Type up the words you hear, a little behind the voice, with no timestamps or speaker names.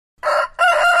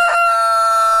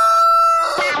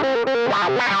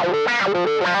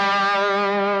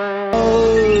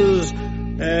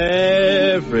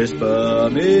Every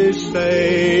sperm is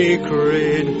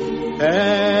sacred.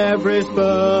 Every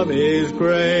sperm is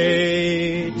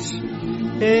great.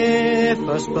 If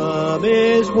a sperm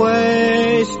is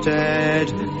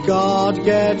wasted, God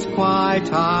gets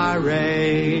quite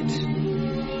irate.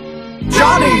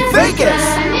 Johnny Vegas!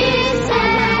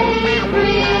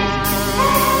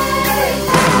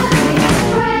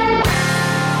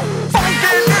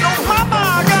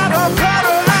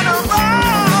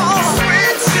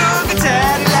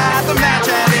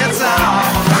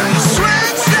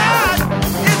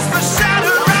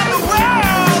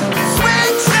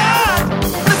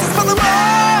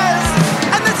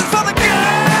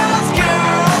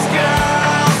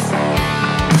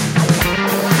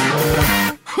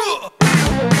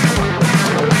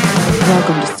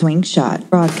 Welcome to Swing Shot,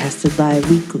 broadcasted live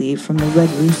weekly from the Red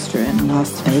Rooster in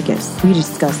Las Vegas. We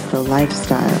discuss the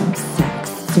lifestyle,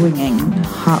 sex, swinging,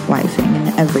 hot wifing,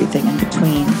 and everything in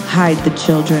between. Hide the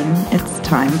children. It's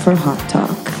time for Hot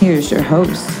Talk. Here's your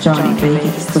host, Johnny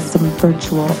Vegas, with some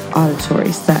virtual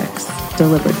auditory sex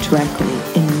delivered directly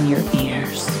in your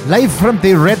ears. Live from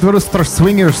the Red Rooster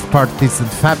Swingers parties in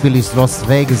fabulous Las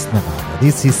Vegas, Nevada.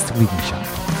 This is Swing Shot,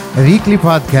 a weekly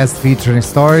podcast featuring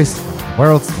stories from the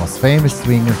world's most famous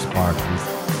swingers parties,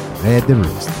 Red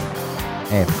Rooster.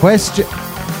 A question?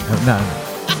 No.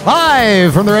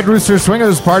 Live from the Red Rooster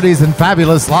Swingers parties in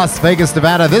fabulous Las Vegas,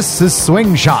 Nevada, this is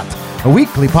Swing Shot, a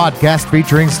weekly podcast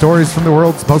featuring stories from the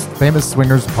world's most famous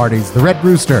swingers parties, the Red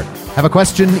Rooster. Have a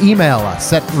question? Email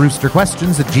us at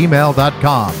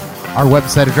roosterquestions@gmail.com. Our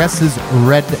website address is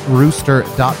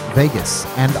redrooster.vegas,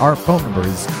 and our phone number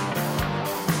is...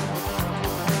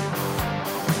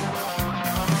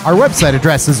 Our website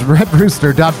address is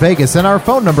redrooster.vegas, and our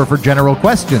phone number for general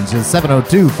questions is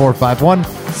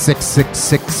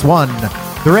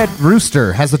 702-451-6661. The Red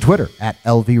Rooster has a Twitter at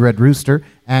LVRedRooster,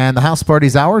 and the house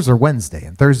party's hours are Wednesday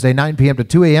and Thursday 9 p.m. to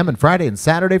 2 a.m. and Friday and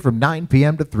Saturday from 9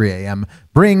 p.m. to 3 a.m.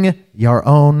 Bring your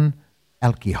own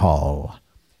alcohol.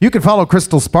 You can follow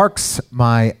Crystal Sparks,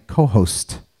 my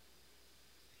co-host.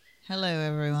 Hello,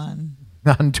 everyone.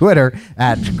 On Twitter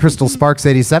at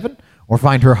CrystalSparks87. Or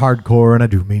find her hardcore, and I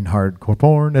do mean hardcore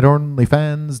porn, at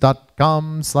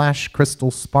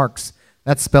onlyfans.com/Crystal Sparks.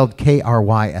 That's spelled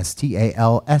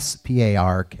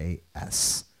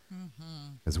KRYSTALSPARKS.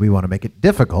 Because we want to make it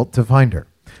difficult to find her.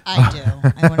 I do.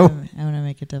 I want to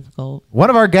make it difficult. One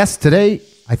of our guests today,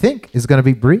 I think, is going to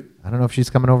be Bree. I don't know if she's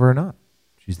coming over or not.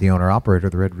 She's the owner-operator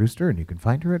of the Red Rooster, and you can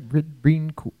find her at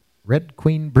Red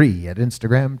Queen Bree at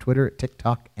Instagram, Twitter,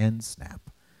 TikTok, and Snap.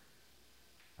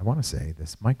 I want to say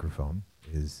this microphone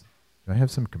is... Do I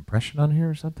have some compression on here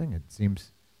or something? It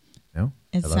seems... No?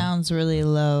 It Hello? sounds really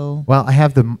low. Well, I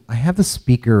have the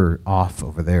speaker off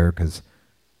over there because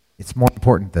it's more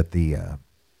important that the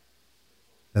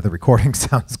recording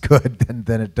sounds good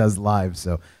than it does live.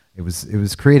 So it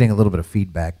was creating a little bit of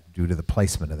feedback due to the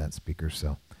placement of that speaker.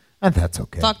 So and that's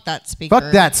okay. Fuck that speaker.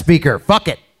 Fuck that speaker. Fuck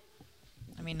it.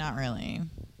 I mean, not really.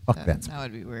 Fuck that. That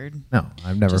would be weird. No,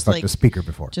 I've never fucked a speaker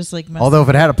before. Just like although if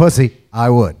it had a pussy, I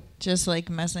would. Just like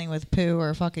messing with poo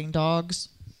or fucking dogs.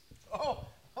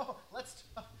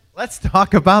 Let's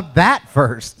talk about that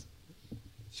first.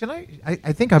 Should I?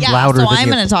 I think I'm louder so than you. I'm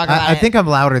going to talk about it. I think I'm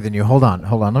louder than you. Hold on.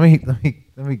 Let me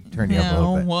turn you up a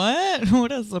little bit. What?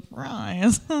 What a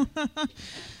surprise. Oh, that's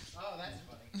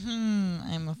funny.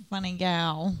 I'm a funny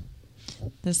gal.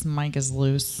 This mic is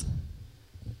loose.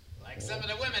 Like some of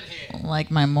the women here.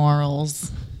 Like my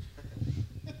morals.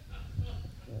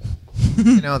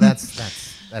 You know, that's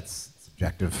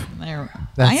subjective. I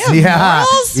That's, have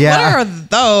morals? Yeah. What are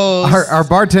those? Our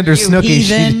bartender, You Snooki,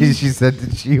 heathen. she said,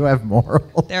 did you have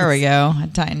morals? There we go. I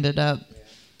tightened it up.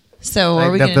 So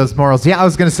are we Tightened up gonna, those morals. Yeah, I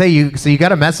was going to say, you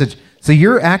got a message. So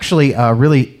you're actually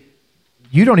really,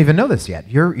 you don't even know this yet.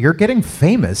 You're getting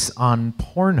famous on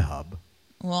Pornhub.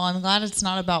 Well, I'm glad it's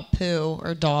not about poo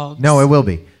or dogs. No, it will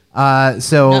be. No,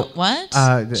 what?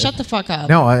 Shut the fuck up.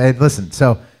 No, listen.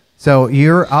 So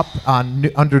you're up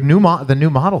on under the new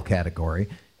model category.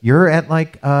 You're at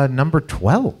like number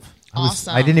 12.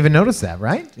 Awesome. I didn't even notice that,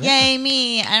 right? Yay,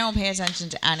 me. I don't pay attention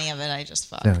to any of it. I just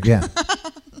fuck. So, yeah.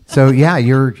 So yeah,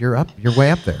 you're up. You're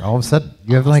way up there. All of a sudden,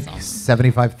 you have like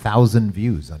 75,000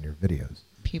 views on your videos.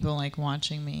 People like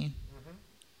watching me.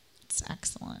 It's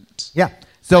excellent. Yeah.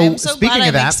 So I'm so speaking glad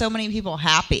of I that, make so many people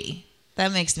happy.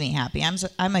 That makes me happy.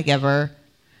 I'm a giver.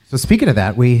 so speaking of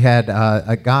that, we had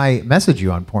a guy message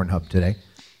you on Pornhub today,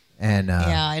 And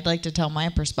yeah, I'd like to tell my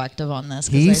perspective on this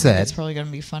He because I said- think it's probably going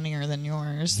to be funnier than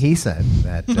yours. he said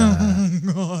that.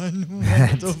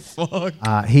 What the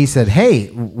fuck? He said,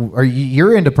 "Hey,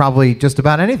 you're into probably just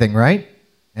about anything, right?"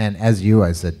 And as you,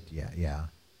 I said, "Yeah,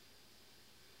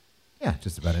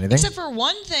 just about anything." Except for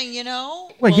one thing,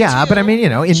 Well, yeah, but I mean,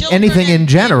 in children anything in and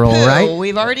general, poo. right?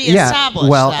 We've already established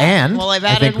well, that. and Well, I've I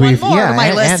added think one we've- more to my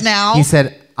and- list and now. He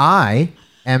said, "I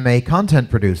am a content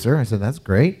producer." I said, "That's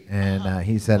great." And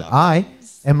he said, "I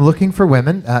am looking for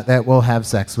women that will have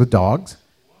sex with dogs,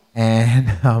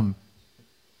 and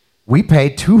we pay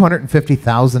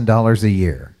 $250,000 a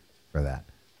year for that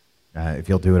if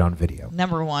you'll do it on video."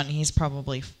 Number one, he's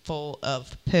probably full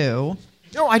of poo.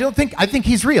 No, I don't think. I think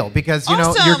he's real because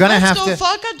Awesome, you're gonna let's have go to.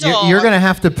 fuck a dog. You're gonna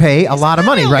have to pay a lot of that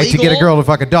money, right, to get a illegal? girl to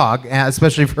fuck a dog,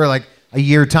 especially for like a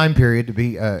year time period to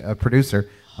be a producer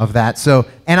of that. So,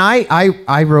 and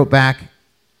I wrote back.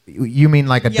 You mean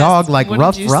like a Yes, dog, like what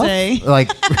rough, did you rough, say?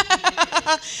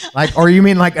 like, or you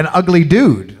mean like an ugly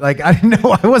dude? Like I didn't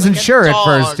know. I wasn't Like a sure at dog.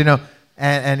 first,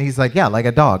 And he's like, yeah, like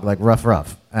a dog, like rough.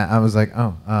 I was like,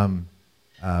 oh,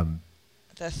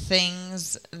 The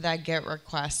things that get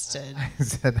requested. I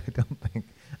said,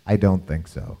 I don't think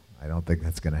so. I don't think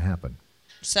that's gonna happen.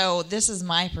 So this is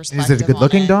my perspective. Is it a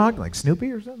good-looking on it. dog, like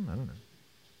Snoopy or something? I don't know.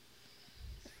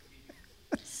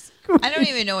 I don't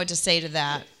even know what to say to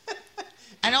that.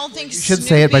 I don't think You should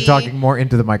say it by Snoopy- talking more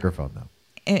into the microphone, though.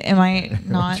 Am I Why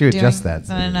not don't you doing adjust that?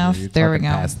 So enough? you're There we talking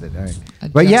go. past it. All right.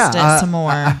 Adjust But yeah, it some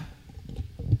more.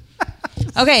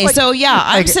 Okay, like- so yeah,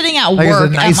 I'm like- sitting at like work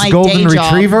it's a nice at my golden day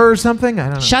job. retriever or something. I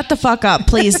don't know. Shut the fuck up,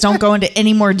 please. Don't go into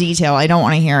any more detail. I don't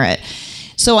want to hear it.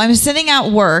 So I'm sitting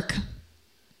at work.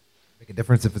 Make a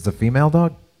difference if it's a female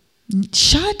dog?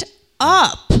 Shut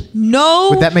up. No.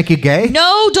 Would that make you gay?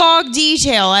 No dog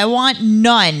detail. I want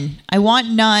none.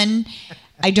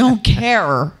 I don't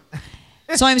care.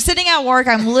 So I'm sitting at work.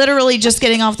 I'm literally just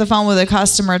getting off the phone with a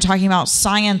customer talking about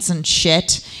science and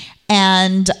shit.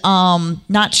 And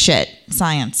not shit,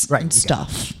 science Right, and we got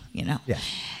stuff, Yeah.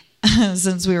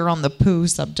 Since we were on the poo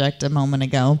subject a moment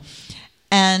ago.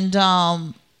 And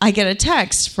I get a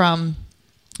text from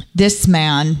this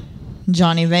man,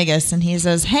 Johnny Vegas, and he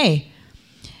says, "Hey,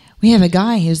 we have a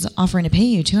guy who's offering to pay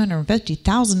you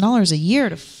 $250,000 a year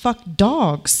to fuck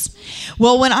dogs."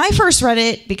 Well, when I first read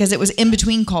it, because it was in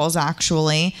between calls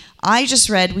actually, I just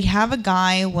read, "We have a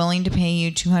guy willing to pay you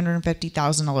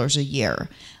 $250,000 a year."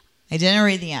 I didn't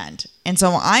read the end. And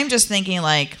so I'm just thinking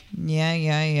like,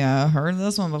 yeah, heard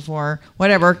this one before.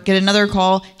 Whatever, get another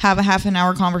call, have a half an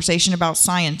hour conversation about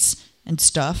science and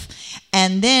stuff.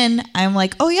 And then I'm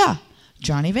like, oh yeah,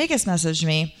 Johnny Vegas messaged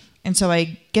me. And so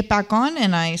I get back on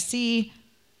and I see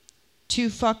to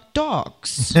fuck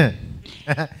dogs.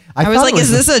 I was thought like, it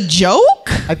is this a joke?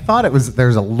 I thought it was.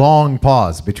 There's a long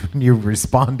pause between you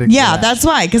responding. Yeah, to that. that's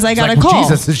why, because I It's got like, a call.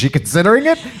 Jesus, is she considering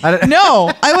it?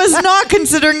 No, I was not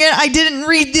considering it. I didn't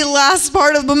read the last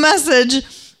part of the message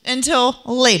until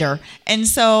later. And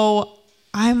so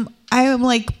I'm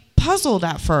like puzzled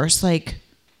at first, like,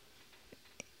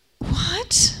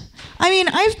 what? I mean,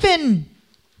 I've been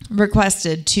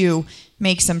requested to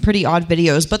make some pretty odd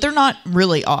videos, but they're not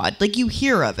really odd. Like, you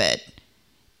hear of it.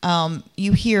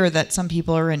 You hear that some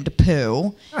people are into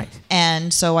poo. Right.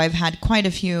 And so I've had quite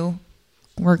a few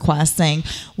requests saying,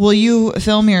 will you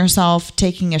film yourself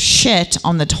taking a shit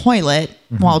on the toilet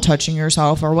while touching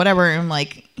yourself or whatever? And I'm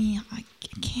like, yeah, I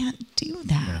can't do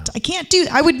that. I can't do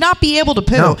I would not be able to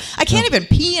poo. No. I can't even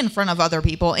pee in front of other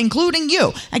people, including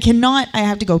you. I cannot. I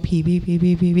have to go pee,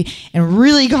 and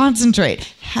really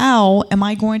concentrate. How am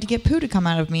I going to get poo to come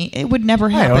out of me? It would never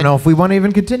I happen. don't know if we want to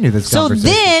even continue this So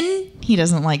conversation. then he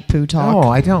doesn't like poo talk. No,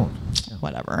 I don't.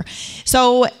 Whatever.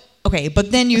 So, okay,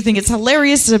 but then you think it's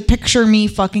hilarious to picture me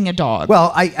fucking a dog.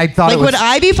 Well, I thought like, it was. would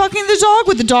I be fucking the dog?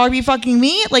 Would the dog be fucking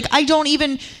me? Like, I don't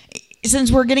even,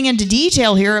 since we're getting into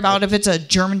detail here about if it's a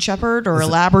German Shepherd or a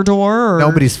Labrador or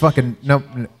Nobody's fucking. Yeah.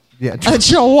 a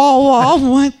Chihuahua.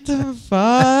 What the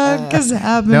fuck is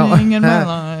happening in my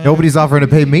life? Nobody's offering to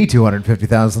pay me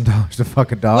 $250,000 to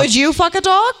fuck a dog. Would you fuck a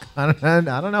dog? I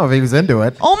don't know if he was into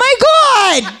it. Oh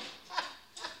my God!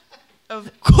 Of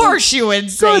course you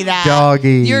would say Good that.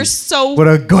 doggy. You're so What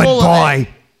a good full of boy. it.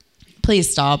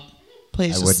 Please stop.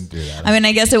 Please. I just- wouldn't do that. I mean,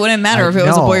 I guess it wouldn't matter if it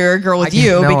was a No. boy or a girl with I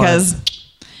you know. because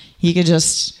he could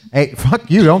just. Hey, fuck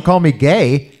you! Don't call me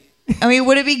gay. I mean,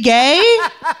 would it be gay?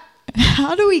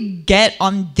 How do we get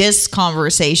on this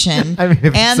conversation I mean,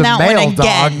 if and it's a that male one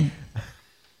again? dog.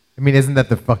 I mean, isn't that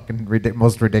the fucking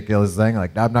most ridiculous thing?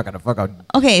 Like, I'm not gonna fuck a.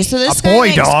 Okay, so this A guy boy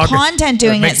makes dog. content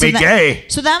doing That'd it. make me gay.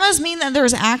 So that must mean that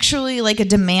there's actually like a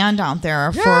demand out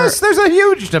there for. Yes, there's a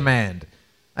huge demand.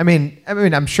 I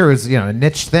mean, I'm sure it's a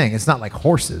niche thing. It's not like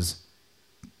horses.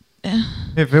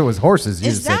 If it was horses, you'd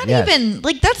Is say that yes. even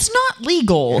like that's not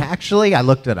legal? Actually, I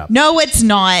looked it up. No, it's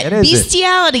not. It is.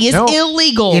 Bestiality is No,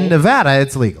 illegal. in Nevada.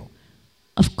 It's legal.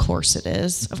 Of course it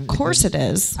is. Of course it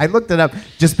is. I looked it up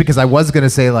just because I was going to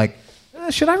say, like,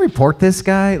 should I report this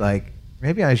guy? Like,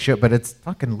 maybe I should, but it's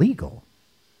fucking legal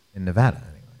in Nevada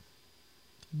anyway.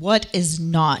 What is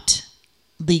not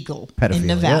legal Pedophilia in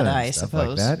Nevada, and I stuff like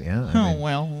suppose? that, yeah, I mean,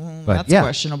 well, but that's yeah.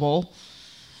 questionable.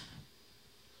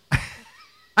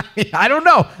 I don't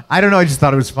know. I just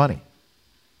thought it was funny.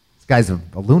 This guy's a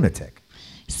lunatic.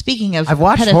 Speaking of I've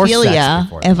watched horse sex pedophilia,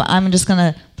 before. if I'm just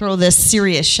going to throw this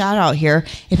serious shout out here.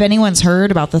 If anyone's heard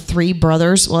about the 3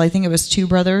 brothers, well, I think it was 2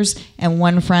 brothers and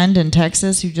 1 friend in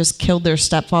Texas who just killed their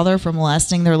stepfather for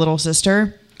molesting their little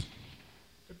sister,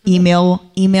 email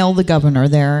the governor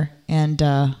there and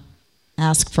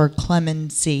ask for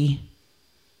clemency.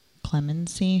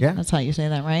 Clemency? Yeah. That's how you say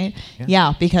that, right? Yeah.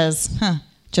 Yeah, because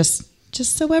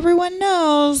just so everyone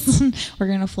knows, we're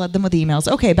going to flood them with emails.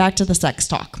 Okay, back to the sex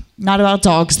talk. Not about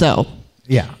dogs, though.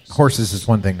 Yeah, horses is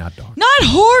one thing, not dogs. Not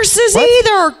horses What?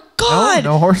 either. God.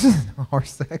 No horses, no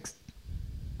horse sex.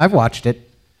 I've watched it.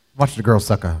 Watched a girl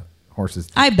suck a horse's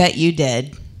dick. I bet you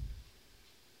did.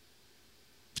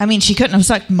 I mean, she couldn't have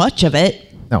sucked much of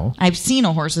it. No. I've seen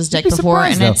a horse's dick be before,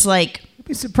 and surprised, it's though. like, You'd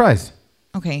be surprised.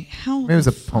 okay, how? Maybe it was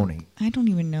a pony. I don't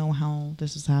even know how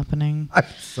this is happening.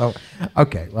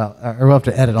 Okay, well, we'll have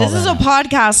to edit all This that is a out.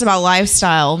 podcast about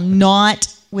lifestyle, not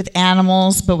with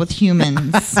animals, but with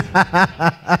humans.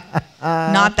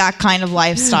 Not that kind of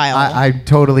lifestyle. I'm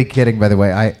totally kidding, by the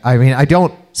way. I mean, I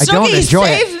don't Snooki, enjoy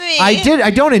save it. me.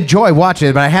 I don't enjoy watching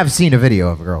it, but I have seen a video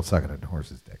of a girl sucking a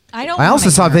horse's dick. I don't I also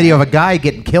wanna saw a hear video it. of a guy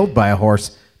getting killed by a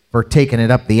horse for taking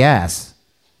it up the ass.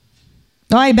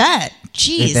 Oh, I bet.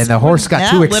 Jeez. And the horse got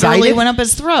That too excited. literally went up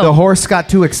his throat. The horse got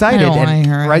too excited I don't wanna and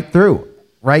hear it. right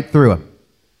through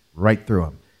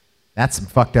him. That's some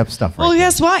fucked up stuff. Well, right there.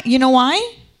 guess what? You know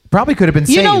why? Probably could have been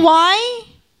saved. You know why?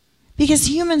 Because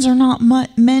humans are not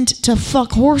meant to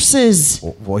fuck horses.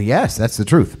 Well, yes, that's the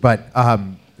truth. But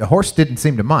the horse didn't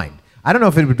seem to mind. I don't know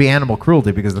if it would be animal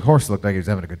cruelty because the horse looked like he was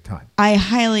having a good time. I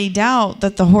highly doubt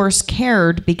that the horse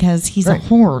cared because he's Right. a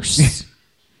horse.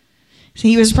 So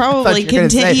he was probably you were gonna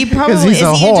say, he 'cause probably he's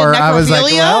a is he into whore, I was like,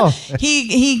 necrophilia? well.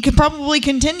 He could probably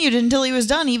continued until he was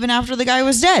done, even after the guy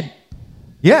was dead.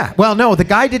 Yeah. Well, no, the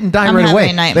guy didn't die I'm right away.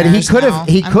 having But he nightmares could now. have.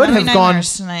 He I'm could having have gone.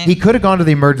 nightmares tonight. He could have gone to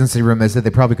the emergency room. They said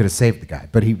they probably could have saved the guy,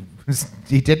 but he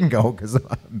didn't go because of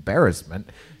embarrassment.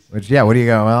 Which, yeah, what do you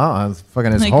go? Well, I was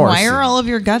fucking his Like, horse. why are all of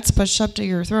your guts pushed up to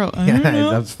your throat? I don't Yeah,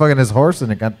 know. I was fucking his horse,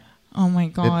 and it got. Oh my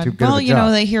too god! good of Well, a you know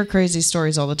job. they hear crazy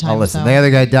stories all the time. Oh, listen, so. the other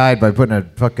guy died by putting a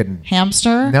fucking.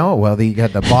 Hamster? No, well, he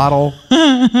had the bottle.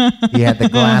 He had the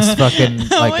glass fucking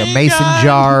like my a mason God.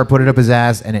 jar, put it up his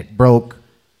ass, and it broke.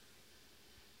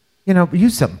 You know,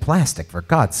 use something plastic for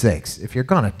God's sakes. If you're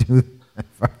gonna do that,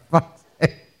 for fuck's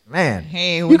sake, man,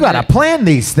 Hey, you when gotta you're- plan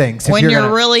these things. If When you're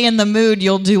gonna- really in the mood,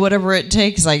 you'll do whatever it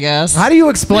takes, I guess. how do you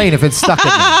explain if it's stuck in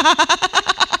there?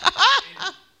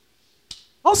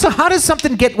 Also, how does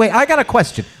something get? Wait, I got a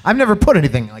question. I've never put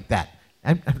anything like that.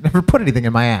 I've never put anything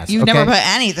in my ass. You've okay? never put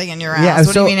anything in your ass. Yeah, What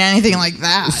so- do you mean anything like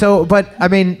that? So, but I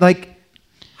mean, like,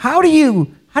 how do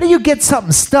you get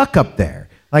something stuck up there?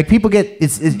 Like people get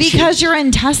it's because your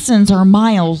intestines are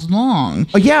miles long.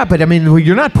 Oh, yeah, but I mean, well,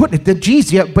 you're not putting it.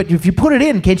 Geez, yeah, but if you put it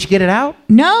in, can't you get it out?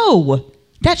 No.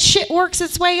 That shit works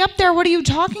its way up there. What are you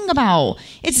talking about?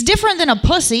 It's different than a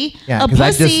pussy. Yeah, a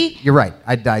 'cause pussy you're right.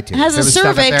 I'd die too. has If a it was stuck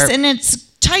up cervix there, and it's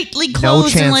tightly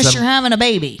closed chance unless I'm- you're having a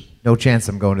baby. no chance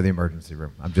I'm going to the emergency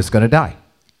room. I'm just gonna die.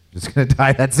 Just gonna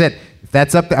die. That's it. If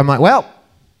that's up there, I'm like, well,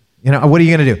 you know, what are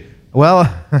you gonna do? Well,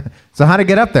 so how to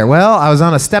get up there? Well, I was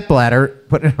on a stepladder,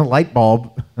 putting in a light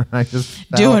bulb. I just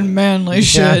fell. Doing manly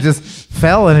Yeah, I shit. just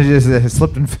fell and it just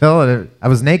slipped and fell and I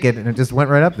was naked and it just went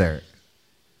right up there.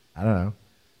 I don't know.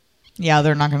 Yeah,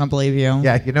 they're not going to believe you.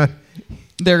 Yeah, you know.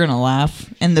 They're going to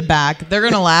laugh in the back. They're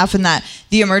going to laugh in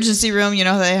the emergency room. You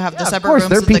know, they have the Yeah, of separate course, rooms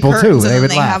they're with the people, too. curtains, They and then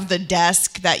would they laugh. have the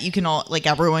desk that you can all, like,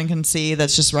 everyone can see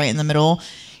that's just right in the middle.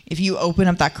 If you open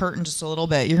up that curtain just a little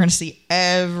bit, you're going to see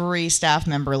every staff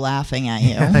member laughing at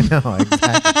you. I know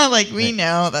exactly. Like, we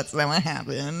know that's not what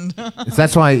happened.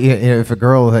 That's why you know, if a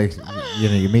girl like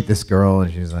you meet this girl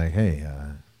and she's like, hey,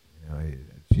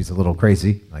 she's a little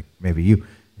crazy, like maybe you.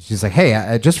 She's like,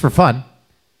 hey, just for fun,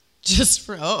 Just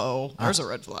for, there's a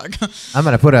red flag. I'm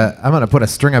gonna put a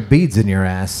string of beads in your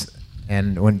ass,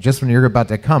 and when you're about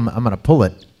to come, I'm gonna pull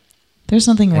it, There's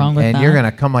nothing wrong with and that. you're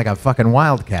gonna come like a fucking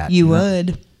wildcat. You know?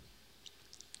 would.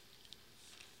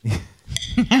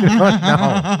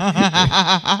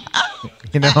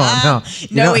 No.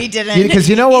 No, he didn't. Because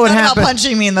you know what He would thought happen? about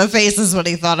punching me in the face is what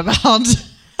he thought about.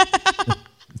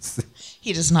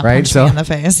 He does not Right? punch me in the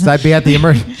face. So I'd be at the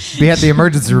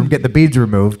emergency room, get the beads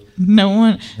removed. No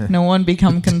one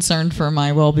become concerned for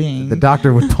my well-being. The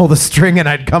doctor would pull the string, and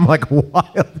I'd come like a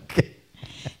wild kid.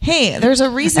 Hey, there's a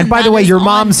reason. And by the that way, is your on-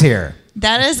 mom's here.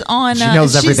 That is on. She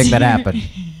knows she's everything that here. happened.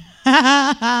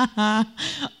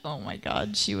 Oh my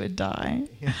God, she would die.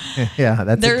 Yeah,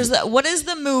 that's. What is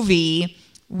the movie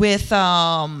with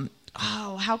how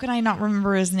can I not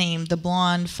remember his name? The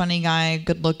blonde, funny guy,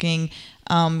 good looking.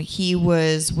 He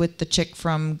was with the chick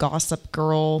from Gossip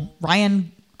Girl.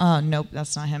 Ryan. Nope,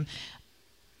 that's not him.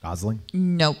 Gosling.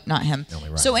 Nope, not him. Only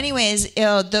Ryan. So, anyways,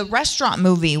 the restaurant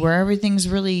movie where everything's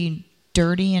really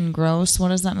dirty and gross.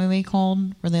 What is that movie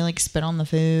called? Where they like spit on the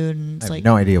food and it's I have like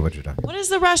no idea what you're talking about. What is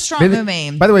the restaurant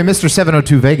movie? By the way, Mr.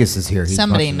 702 Vegas is here. He's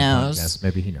Somebody watching the knows. podcast.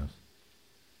 Maybe he knows.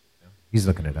 He's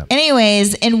looking it up.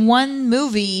 Anyways, in one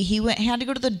movie, he had to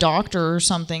go to the doctor or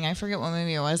something. I forget what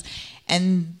movie it was.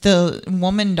 And the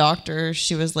woman doctor,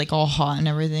 she was like all hot and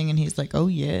everything. And he's like, oh,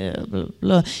 yeah, blah,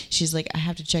 blah. She's like, I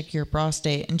have to check your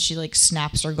prostate. And she like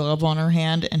snaps her glove on her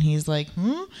hand. And he's like,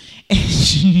 huh? And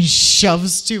she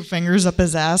shoves 2 fingers up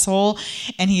his asshole.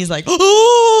 And he's like,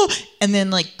 oh! And then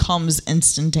like comes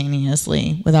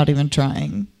instantaneously without even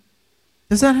trying.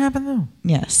 Does that happen, though?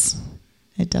 Yes,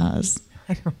 it does.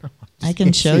 I don't know. I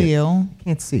can show you. I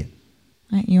can't see it.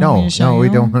 You want me to show we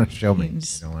you? don't want to show me. You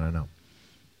just- I don't want to know.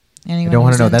 Anyone I don't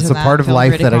want who's to know. That's into a part of feel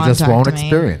life free to that I just won't contact me.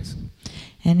 experience.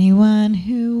 Anyone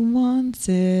who wants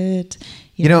it.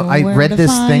 You know, I where read to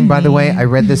this thing, find by the way. me. I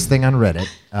read this thing on Reddit.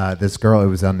 This girl, it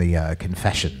was on the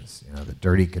confessions, the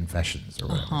dirty confessions or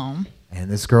whatever. Uh-huh. And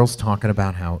this girl's talking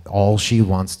about how all she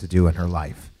wants to do in her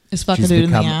life Is fuck a she's dude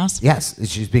in the become- ass? Yes,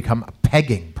 she's become a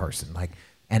pegging person.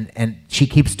 And she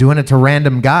keeps doing it to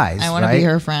random guys. I wanna right? be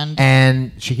her friend.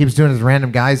 And she keeps doing it to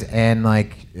random guys, and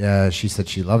she said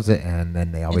she loves it, and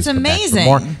then they always It's come back for amazing.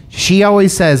 more. She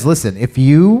always says, "Listen, if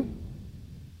you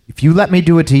let me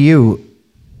do it to you,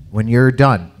 when you're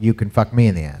done, you can fuck me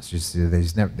in the ass."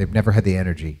 They've never had the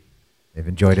energy. They've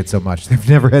enjoyed it so much. They've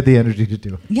never had the energy to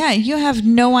do it. Yeah, you have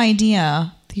no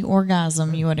idea the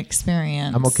orgasm you would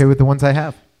experience. I'm okay with the ones I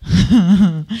have.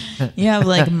 You have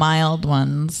like mild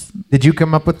ones. Did you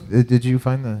come up with? Did you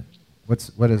find the?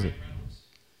 What is it?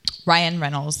 Ryan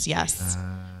Reynolds, yes.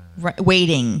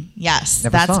 Waiting, yes.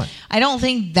 Never saw it. I don't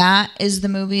think that is the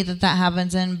movie that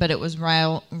happens in, but it was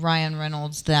Ryan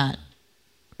Reynolds that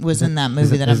was in that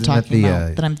movie that I'm talking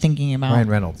about, that I'm thinking about. Ryan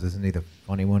Reynolds, isn't he the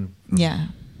funny one? Yeah.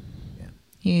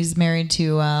 He's married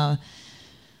to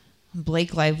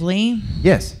Blake Lively.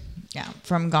 Yes. Yeah,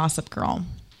 from Gossip Girl.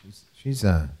 She's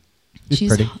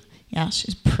pretty. Yeah,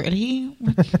 she's pretty.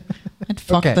 I'd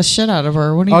fuck the shit out of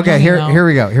her. What are you Okay, talking about? here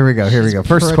we go.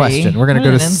 First pretty. question. We're gonna What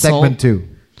go to an segment 2.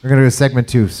 We're gonna do segment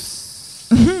 2.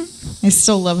 I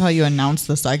still love how you announce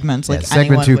the segments. Like segment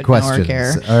anyone 2 would questions. know or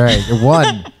care. All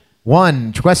right,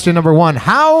 one. Question number 1.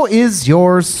 How is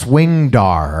your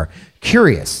swingdar?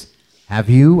 Curious. Have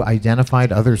you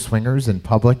identified other swingers in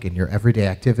public in your everyday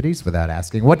activities without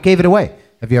asking? What gave it away?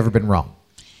 Have you ever been wrong?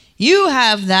 You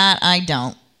have that. I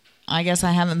don't. I guess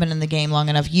I haven't been in the game long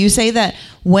enough. You say that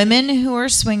women who are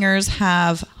swingers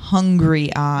have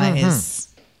hungry eyes.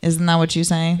 Isn't that what you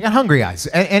say? You got hungry eyes.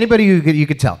 Anybody you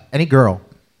could tell. Any girl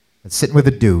that's sitting with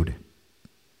a dude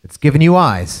that's giving you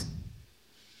eyes,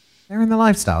 they're in the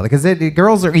lifestyle. Because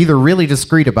girls are either really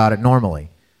discreet about it normally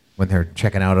when they're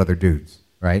checking out other dudes,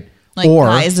 right? Like or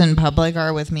guys in public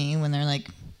are with me when they're like...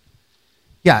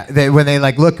 Yeah, when they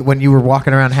look, when you were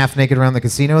walking around half naked around the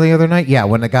casino the other night, yeah,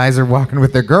 when the guys are walking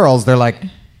with their girls, they're like,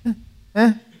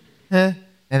 and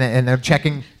they're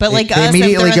checking. But like they us, if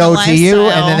immediately they're in go the to you, and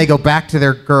lifestyle- then they go back to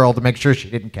their girl to make sure she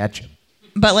didn't catch him.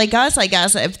 But like us, I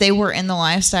guess, if they were in the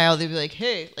lifestyle, they'd be like,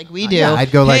 hey, like we do. Yeah,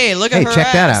 I'd go like, hey, look hey, at her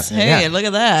check that ass. out. Hey, Yeah. look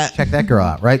at that. Check that girl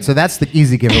out, right? So that's the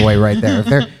easy giveaway right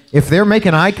there. If they're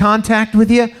making eye contact with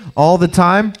you all the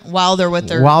time While they're with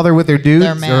their... dudes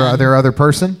their man. or their other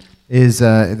person, is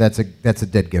that's a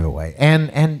dead giveaway.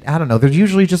 And I don't know, they're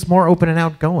usually just more open and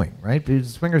outgoing, right?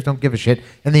 Because swingers don't give a shit,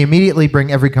 and they immediately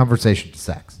bring every conversation to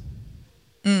sex.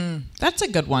 That's a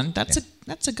good one.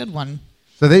 That's a good one.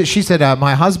 So she said,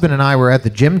 my husband and I were at the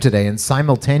gym today and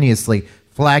simultaneously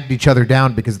flagged each other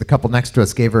down because the couple next to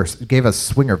us gave us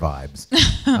swinger vibes.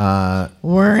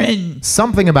 We're in.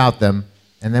 Something about them,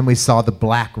 and then we saw the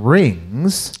black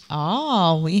rings.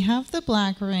 Oh, we have the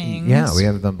black rings. Yeah, we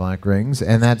have the black rings,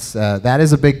 and that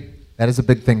is a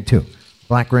big thing too.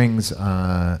 Black rings,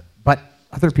 but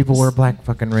other people wear black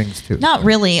fucking rings too. Not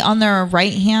really. On their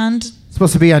right hand It's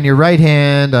supposed to be on your right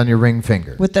hand, on your ring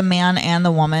finger. with the man and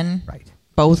the woman. Right.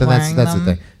 both So wearing that's them.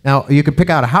 the thing. Now, you can pick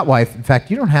out a hot wife. In fact,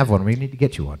 you don't have one. We need to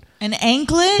get you one. An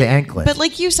anklet? The anklet. But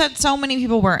like you said, so many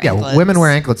people wear anklets. Yeah, women wear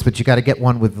anklets, but you got to get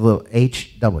one with the little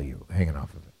HW hanging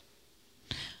off of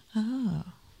it. Oh.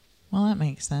 Well, that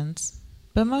makes sense.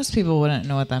 But most people wouldn't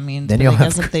know what that means. Then But you'll I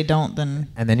have guess if they don't, then...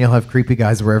 And then you'll have creepy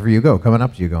guys wherever you go coming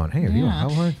up to you going, hey, are you a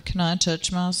hot wife? Can I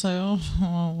touch myself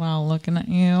while looking at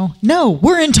you? No,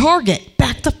 we're in Target.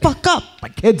 Back the fuck up. My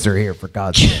kids are here, for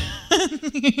God's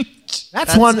sake.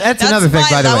 That's another thing,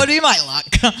 by the That way. would be my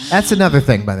luck. That's another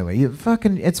thing, by the way. You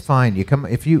fucking, it's fine. You come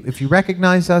if you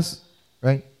recognize us,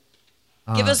 right?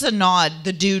 Give us a nod,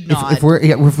 the dude nod. If we're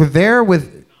there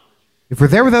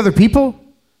with other people,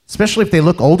 especially if they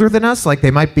look older than us, like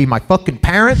they might be my fucking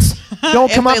parents,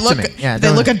 don't come up to me. Yeah, they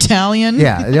look Italian.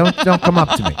 Yeah, don't come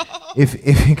up to me. If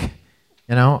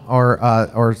you know,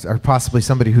 or possibly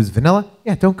somebody who's vanilla,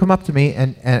 yeah, don't come up to me.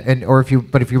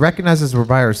 But if you recognize us, we're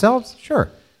by ourselves, sure.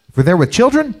 If we're there with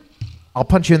children, I'll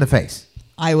punch you in the face.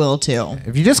 I will too.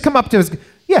 If you just come up to us,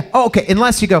 yeah, oh, okay.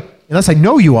 Unless I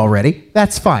know you already,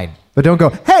 that's fine. But don't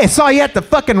go, hey, I saw you at the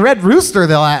fucking Red Rooster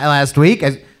last week.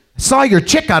 I saw your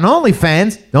chick on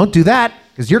OnlyFans. Don't do that,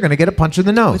 because you're going to get a punch in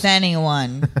the nose. With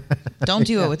anyone. Don't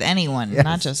do it with anyone, Yes.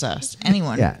 not just us.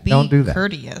 Anyone. Yeah, Be don't do that.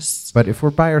 courteous. But if we're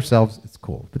by ourselves, it's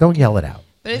cool. But don't yell it out.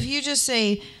 But if you just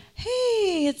say,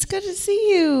 hey, it's good to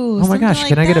see you. Oh my gosh,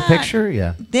 something can I like get a that, picture?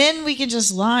 Yeah. Then we can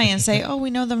just lie and say, oh, we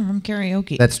know them from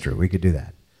karaoke. That's true. We could do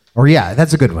that. Or yeah,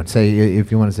 that's a good one. Say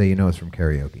if you want to say you know us from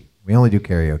karaoke. We only do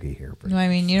karaoke here. No, I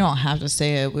mean, you don't have to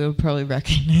say it. We would probably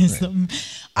recognize them.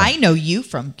 I know you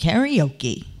from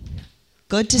karaoke.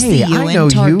 Good to see you in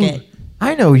Target.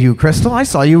 I know you, Crystal. I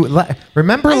saw you.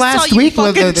 Remember I last saw you week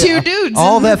with fucking two dudes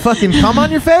all in- that fucking cum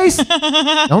on your face?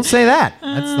 Don't say that.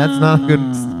 That's not a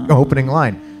good opening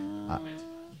line.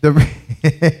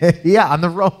 Yeah, on the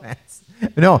romance.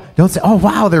 No, don't say. Oh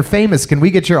wow, they're famous. Can we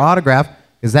get your autograph?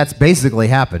 Because that's basically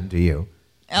happened to you.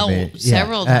 Oh,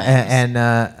 several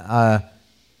times.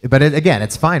 But again,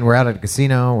 it's fine. We're out at a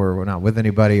casino, or we're not with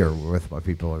anybody, or we're with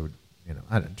people who,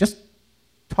 just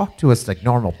talk to us like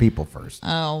normal people first.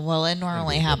 Oh, well, it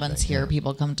normally happens here.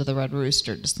 People come to the Red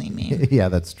Rooster to see me. Yeah,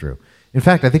 that's true. In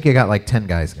fact, I think you got like 10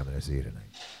 guys coming to see you tonight.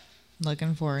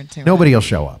 Looking forward to it. Nobody will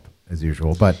show up as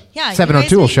usual, but Yeah,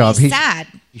 702 will show up. Sad.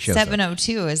 He shows up.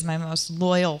 702 is my most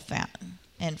loyal fan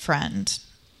and friend.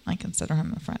 I consider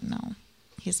him a friend now.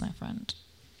 He's my friend.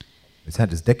 He's had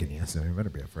his dick in you, so he better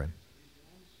be a friend.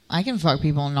 I can fuck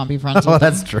people and not be friends Oh, with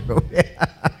that's them. true. Yeah,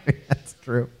 that's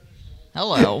true.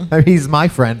 Hello. I mean, he's my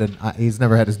friend, and he's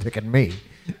never had his dick in me.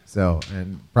 So,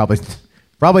 and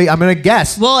probably, I'm going to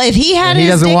guess. Well, if he had he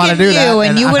his doesn't dick wanna in do you that, and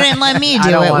and you I- wouldn't let me I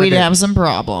do don't it, wanna we'd do it. have some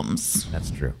problems.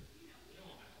 That's true.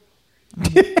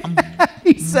 I'm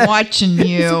watching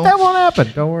you. That won't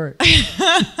happen. Don't worry.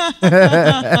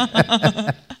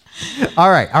 All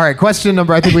right. Question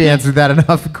number, I think we answered that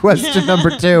enough. Question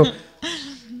number 2.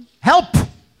 Help!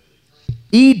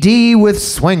 ED with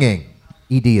swinging.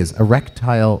 ED is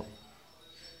erectile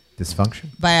dysfunction.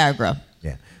 Viagra.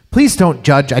 Yeah. Please don't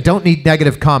judge. I don't need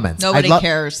negative comments. Nobody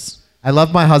cares. I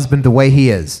love my husband the way he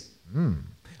is.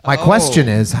 My question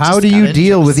is, how just do you got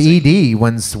deal with interesting. ED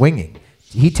when swinging?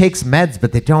 He takes meds,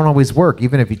 but they don't always work,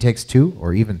 even if he takes 2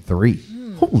 or even 3.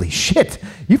 Holy shit.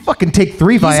 You fucking take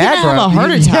 3 Viagra. gonna have a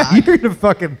heart attack. Yeah, you're going to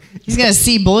fucking... He's going to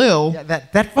see blue. Yeah,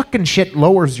 that fucking shit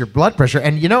lowers your blood pressure.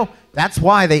 And, that's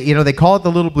why they call it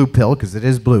the little blue pill, because it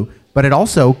is blue. But it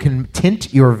also can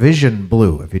tint your vision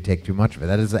blue if you take too much of it.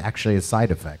 That is actually a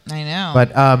side effect. I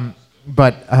know.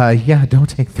 But yeah, don't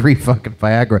take 3 fucking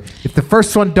Viagra. If the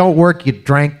first one don't work, you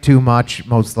drank too much,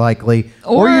 most likely.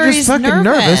 Or you're just he's fucking nervous,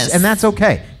 nervous. and that's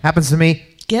okay. Happens to me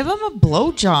Give him a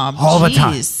blowjob. All the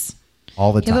time. Jeez.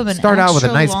 all the Give him time. an Start out with a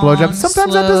extra nice long, blowjob.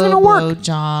 Sometimes that doesn't even slow work.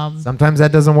 Blowjob. Sometimes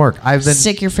that doesn't work.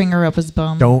 Stick your finger up his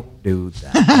bum. Don't do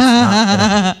that. That's not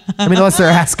gonna- I mean, unless they're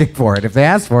asking for it. If they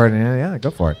ask for it, yeah, go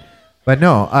for it. But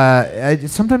no,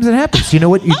 sometimes it happens. You know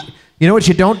what? You know what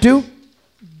you don't do?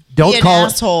 Be an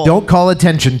asshole. Don't call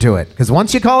attention to it. Because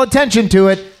once you call attention to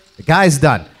it, the guy's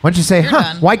done. Once you say, You're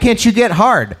done. why can't you get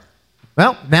hard?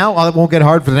 Well, now it won't get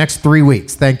hard for the next 3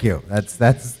 weeks. Thank you. That's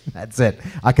it.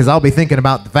 Because I'll be thinking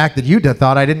about the fact that you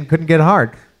thought I couldn't get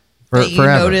hard that you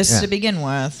forever. noticed Yeah. to begin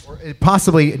with.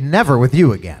 Possibly never with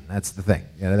you again. That's the thing.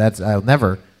 I'll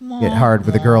never get hard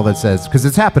with a girl that says, because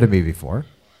it's happened to me before.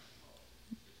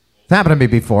 It's happened to me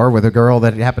before with a girl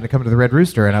that happened to come to the Red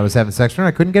Rooster, and I was having sex with her,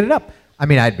 and I couldn't get it up. I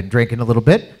mean, I'd been drinking a little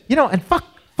bit, and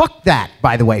fuck that,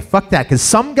 by the way. Fuck that, because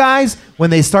some guys, when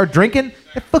they start drinking,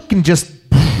 they fucking just,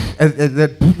 and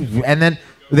then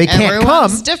they can't come.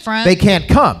 Everyone's different. They can't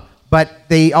come. but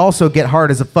they also get hard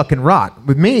as a fucking rock.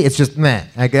 With me, it's just meh.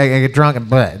 I get drunk and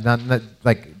bleh, not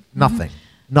like nothing.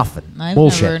 Nothing. I've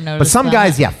Bullshit. never noticed But some that.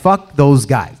 guys, yeah, fuck those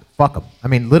guys. Fuck them. I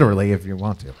mean, literally, if you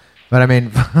want to. But I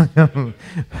mean,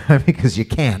 because you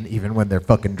can, even when they're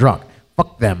fucking drunk.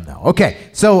 Fuck them, though. Okay,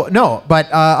 so no, but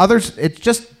others, it's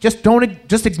just don't,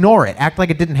 just ignore it. Act like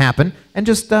it didn't happen, and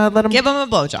just let them Give them a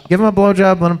blowjob. give them a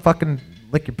blowjob. Let them fucking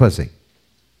lick your pussy.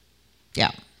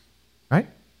 Yeah, Right?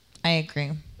 I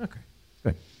agree. Okay.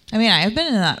 Good. I mean, I've been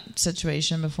in that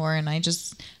situation before, and I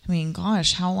mean,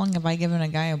 gosh, how long have I given a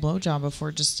guy a blowjob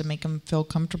before just to make him feel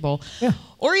comfortable? Yeah.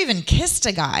 Or even kissed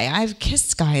a guy. I've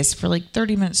kissed guys for like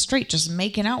 30 minutes straight, just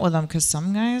making out with them, because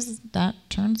some guys, that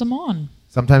turns them on.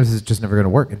 Sometimes it's just never going to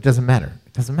work. It doesn't matter.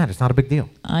 It doesn't matter. It's not a big deal.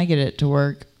 I get it to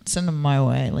work. Send them my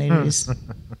way, ladies.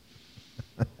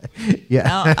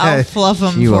 Yeah. I'll fluff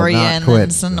them She will for you not and quit. then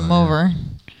send them over.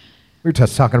 We were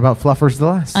just talking about fluffers the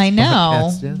last. I know.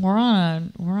 podcast,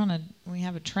 yeah. We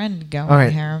have a trend going All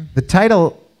right. here. The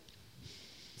title.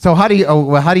 So how do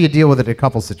you deal with it in a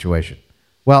couple situation?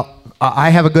 Well, I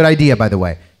have a good idea, by the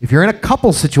way. If you're in a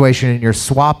couple situation and you're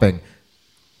swapping,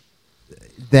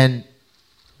 then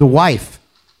the wife,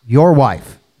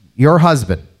 your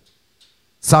husband,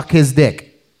 suck his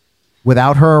dick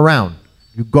without her around.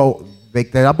 You go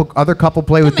make the other couple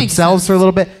play with makes themselves sense. for a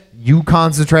little bit. You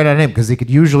concentrate on him because he could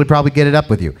usually probably get it up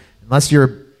with you. Unless you're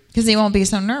Because he won't be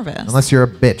so nervous. a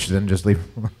bitch, then just leave.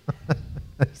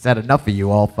 He's had enough of you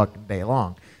all fucking day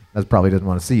long. He probably doesn't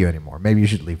want to see you anymore. Maybe you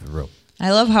should leave the room. I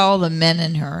love how all the men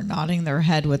in here are nodding their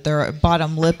head with their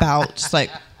bottom lip out, just like,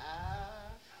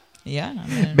 yeah. I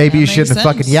mean, Maybe that you makes shouldn't have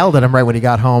fucking sense. yelled at him right when he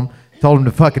got home. Told him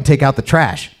to fucking take out the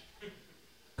trash.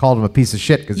 Called him a piece of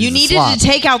shit because You needed to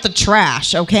take out the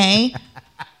trash, okay?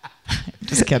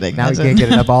 Just kidding. Now he can't get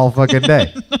it up all fucking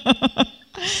day.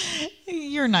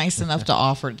 You're nice enough to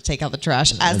offer to take out the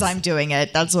trash as I'm doing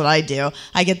it. That's what I do.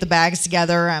 I get the bags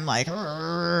together. I'm like,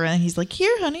 "Rrr," and he's like,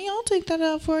 here, honey, I'll take that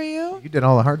out for you. You did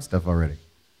all the hard stuff already.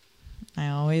 I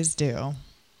always do.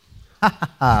 All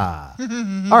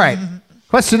right.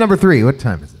 Question number 3. What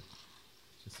time is it?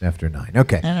 Just after 9.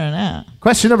 Okay. I don't know.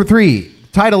 Question number 3. The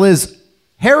title is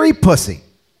Hairy Pussy.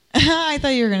 I thought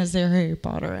you were going to say Harry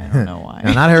Potter. I don't know why.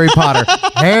 No, not Harry Potter.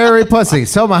 Hairy pussy.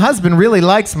 So my husband really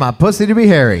likes my pussy to be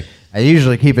hairy. I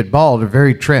usually keep it bald or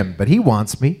very trim, but he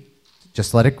wants me to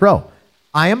just let it grow.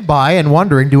 I am bi and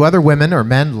wondering, do other women or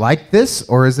men like this,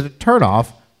 or is it a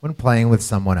turnoff when playing with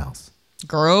someone else?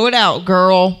 Grow it out,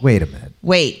 girl. Wait a minute.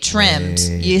 Wait, trimmed.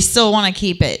 Wait. You still want to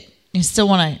keep it. You still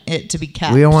want it to be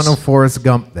kept. We don't want no Forrest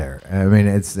Gump there. I mean,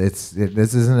 this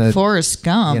isn't a Forrest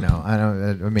Gump. You know,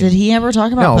 I mean, Did he ever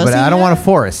talk about no? pussy But I don't yet? want a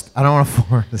forest. I don't want a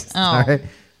forest. Oh. All right?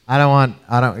 I don't want.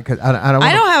 Because I don't.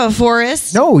 I don't have a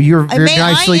forest. No, you're May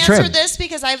nicely I answer trimmed. this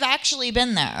because I've actually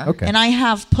been there. Okay. And I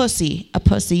have pussy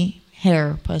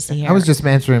hair. I was just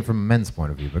answering from a men's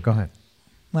point of view, but go ahead.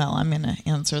 Well, I'm going to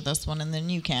answer this one and then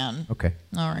you can. Okay.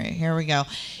 All right, here we go.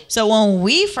 So when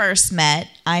we first met,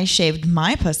 I shaved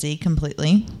my pussy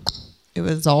completely. It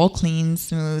was all clean,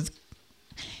 smooth.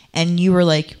 And you were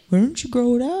like, why don't you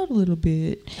grow it out a little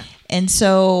bit? And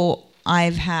so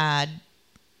I've had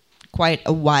quite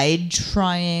a wide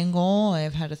triangle.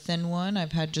 I've had a thin one.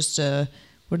 I've had just a,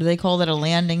 what do they call that, a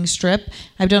landing strip.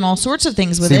 I've done all sorts of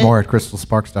things with See it. more at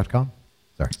crystalsparks.com.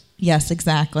 Sorry. Yes,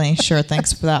 exactly. Sure,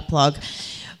 thanks for that plug.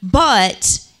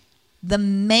 But the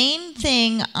main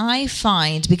thing I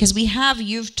find, because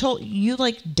you've told, you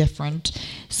like different.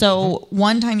 So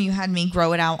one time you had me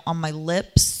grow it out on my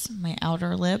lips, my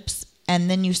outer lips, and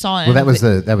then you saw it. Well, that was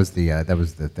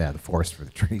the forest for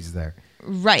the trees there.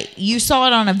 Right. You saw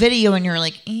it on a video and you're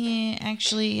like,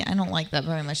 actually, I don't like that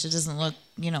very much. It doesn't look,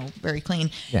 very clean.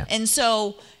 Yeah. And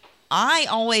so I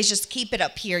always just keep it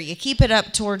up here. You keep it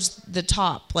up towards the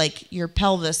top, like your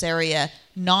pelvis area,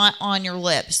 not on your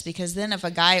lips, because then if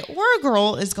a guy or a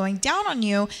girl is going down on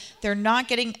you, they're not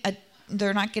getting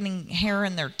hair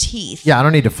in their teeth. Yeah, I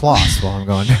don't need to floss while I'm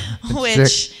going down.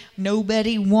 Which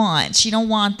nobody wants. You don't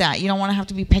want that. You don't want to have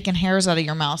to be picking hairs out of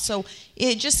your mouth. So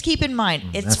just keep in mind,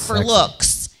 it's that's for sexy.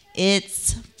 looks.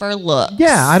 It's for looks.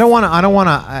 Yeah, I don't want to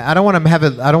have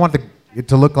it. I don't want it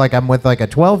to look like I'm with like a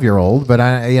 12-year-old, but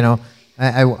I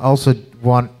also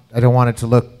I don't want it to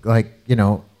look like,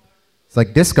 it's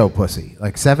like disco pussy,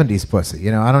 like 70s pussy.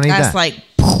 I don't need That's that. like,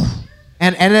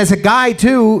 And as a guy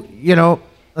too,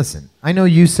 listen, I know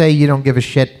you say you don't give a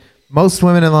shit. Most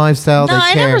women in the lifestyle, no, they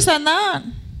I care. never said that.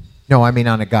 No, I mean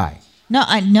on a guy. No,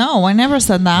 I never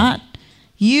said that.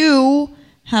 You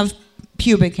have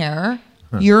pubic hair.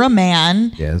 You're a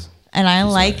man. Yes. And I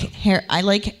like hair. I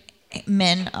like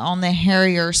men on the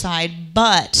hairier side,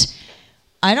 but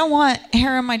I don't want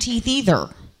hair in my teeth either.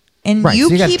 And Right, you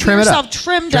so you gotta keep trim it yourself up.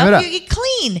 trimmed Trim it up, up. you get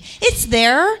clean. It's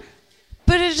there,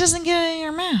 but it doesn't get in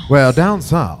your mouth. Well, down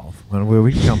south, when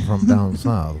we come from down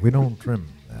south, we don't trim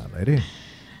that, lady.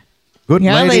 Good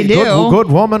Yeah, lady, they do. good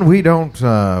woman. We don't.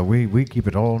 We keep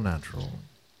it all natural.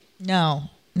 No,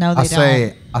 they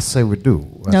don't. I say we do.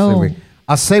 No.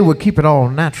 I say we keep it all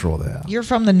natural there. You're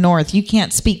from the north. You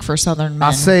can't speak for southern men.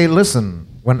 I say, listen,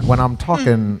 when I'm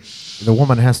talking, the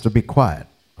woman has to be quiet.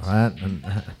 All right.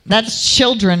 That's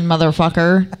children,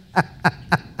 motherfucker.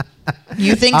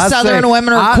 You think I southern say-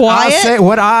 women are quiet? I say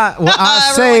what I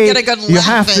Everyone say. get a good You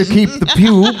have to laughing. keep the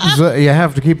pubes. You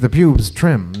have to keep the pubes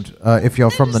trimmed if you're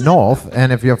from the north,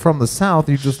 and if you're from the south,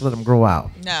 you just let them grow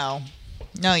out. No,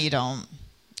 you don't.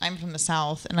 I'm from the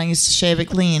south, and I used to shave it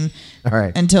clean All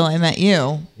right. until I met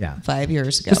you. Yeah. 5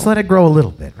 years ago. Just let it grow a little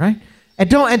bit, right? And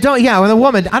don't. Yeah, with a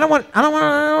woman, I don't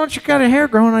want you got a hair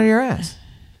growing out of your ass.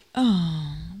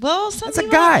 Well, some That's a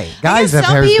people guy. I Guys guess have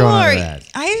some hairs people growing out are. of their ass.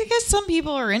 I guess some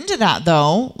people are into that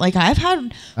though. Like I've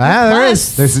had. There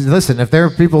requests. is. Listen, if there are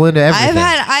people into everything,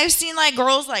 I've seen like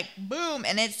girls like boom,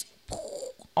 and it's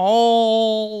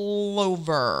all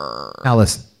over. Now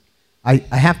listen, I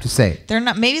have to say,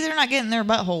 Maybe they're not getting their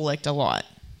butthole licked a lot.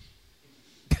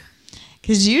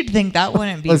 Because you'd think that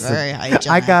wouldn't be listen, very hygienic.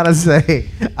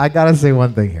 I gotta say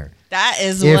one thing here. That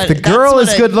is If what the girl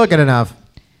that's is what good looking enough,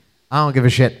 I don't give a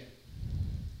shit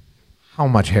how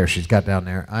much hair she's got down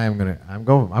there. I'm going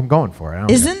for it. I don't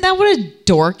care. Isn't that what a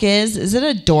dork is? Is it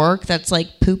a dork that's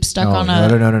like poop stuck on a?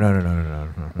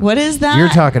 No. What is that? You're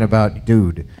talking about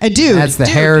dude. A dude. That's the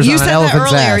dude. hairs you on said an that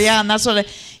elephant's earlier, ass. yeah, and that's what.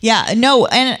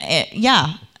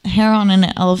 Yeah, hair on an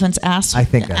elephant's ass. I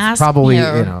think that's ass probably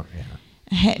hair.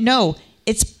 No,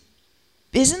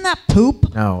 isn't that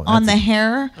poop No, on that's- the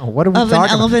hair Oh, what are we of talking an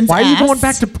about? elephant's Why are you ass? going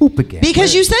back to poop again?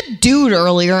 Because you said dude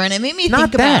earlier, and it made me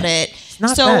Not think about that. it. It's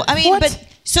not so that. I mean, What? but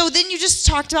so then you just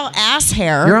talked about ass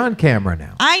hair. You're on camera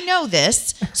now. I know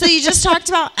this. So you just talked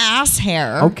about ass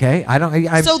hair. Okay, I don't.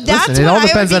 So that's listen, it what all I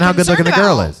depends would on be how good looking the concerned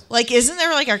girl about. is. Like, isn't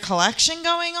there like a collection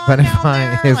going on But if down I-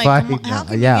 there? if Like, I- how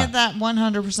can yeah. you get that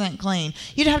 100% clean?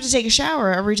 You'd have to take a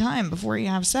shower every time before you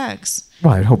have sex.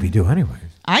 Well, I hope you do anyway.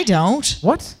 I don't.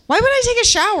 What? Why would I take a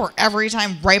shower every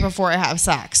time right before I have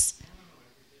sex?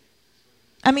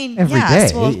 I mean, Every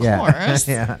yes, day. well, of yeah. course.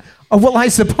 yeah. Oh well, I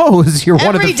suppose you're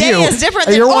one of the Every few. day is different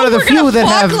than, You're one "Oh, of the we're few gonna that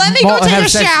fuck, have let me go take have a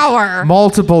sex shower."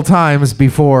 multiple times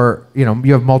before. You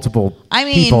have multiple I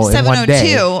mean, people in one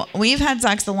day. 702, we've had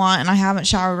sex a lot, and I haven't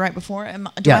showered right before. Do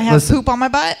Yeah, I have listen. poop on my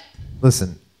butt?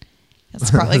 Listen,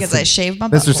 That's probably because I Listen, shaved my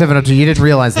butt. Mr. 702, you didn't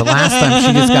realize the last time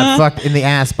she just got fucked in the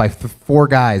ass by 4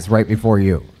 guys right before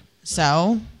you.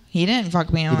 So he didn't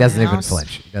fuck me. He doesn't even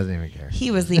flinch. He doesn't even care. He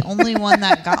was the only one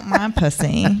that got my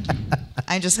pussy.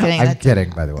 I'm just kidding. I'm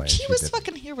kidding, by the way. He She was didn't.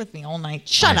 fucking here with me all night.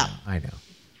 Shut I up. know, I know.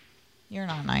 You're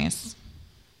not nice.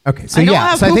 Okay, so I don't yeah,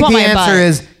 have so I poop think on the my answer butt.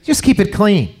 is just keep it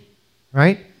clean,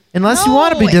 right? Unless you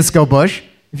want to be No. disco bush.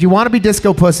 If you want to be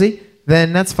disco pussy,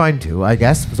 then that's fine too, I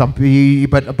guess.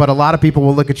 But a lot of people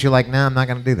will look at you like, nah, I'm not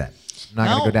going to do that. I'm not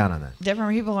going to go down on that.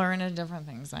 Different people are into different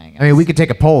things, I guess. I mean, we could take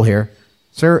a poll here.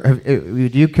 Sir, do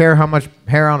you care how much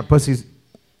hair on a pussy's?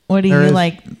 What do there you is-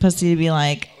 like pussy to be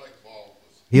like?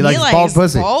 He likes bald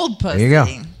pussy. Bald pussy. There you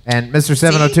go. And Mr.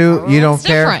 702, See? you don't It's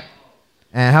care? different.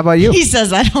 And how about you? He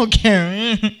says, I don't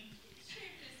care.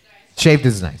 Shaved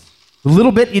is nice. A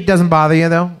little bit, it doesn't bother you,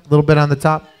 though? A little bit on the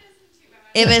top?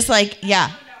 If it's like,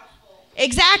 yeah.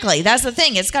 Exactly. That's the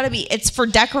thing. It's for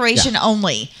decoration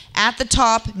only. At the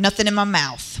top, nothing in my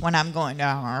mouth when I'm going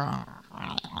down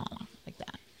like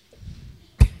that.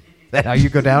 Is that how you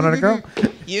go down on a girl?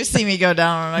 You see me go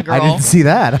down on a girl. I didn't see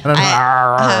that. I don't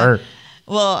know.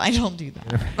 Well, I don't do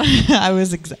that. I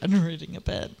was exaggerating a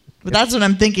bit. But that's what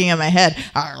I'm thinking in my head.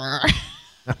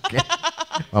 Okay.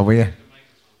 Well, yeah.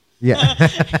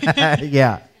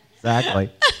 Yeah, exactly.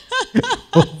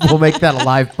 We'll make that a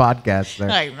live podcast there.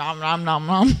 Like, nom, nom, nom,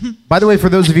 nom. By the way, for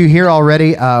those of you here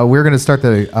already, we're going to start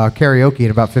the karaoke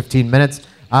in about 15 minutes.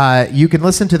 You can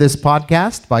listen to this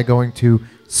podcast by going to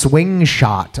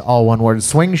Swingshot, all one word,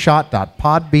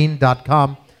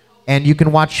 swingshot.podbean.com. And you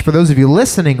can watch, for those of you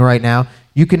listening right now,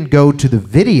 you can go to the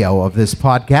video of this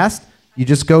podcast. You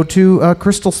just go to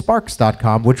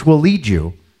crystalsparks.com, which will lead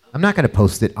you. I'm not going to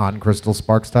post it on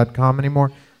crystalsparks.com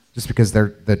anymore, just because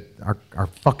our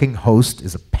fucking host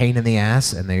is a pain in the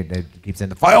ass, and they keep saying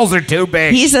the files are too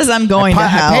big. He says I'm going to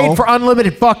hell. I paid for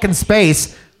unlimited fucking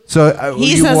space. So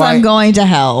He says I'm going to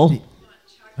hell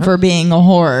for being a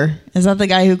whore. Is that the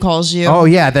guy who calls you? Oh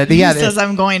yeah, He says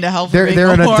I'm going to hell for being they're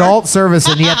a an whore. adult service,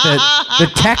 and yet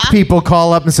the tech people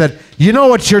call up and said, "You know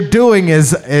what you're doing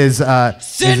is It's a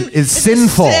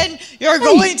sinful." sin. You're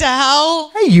going to hell.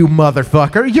 Hey, you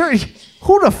motherfucker!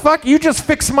 Who the fuck? You just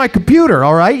fixed my computer,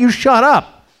 all right? You shut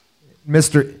up,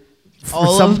 Mister.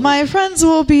 All of my friends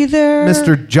will be there.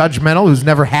 Mr. Judgmental, who's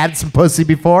never had some pussy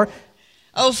before.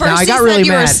 Oh, first he said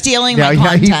you were stealing my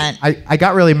content. I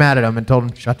got really mad at him and told him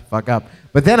to shut the fuck up.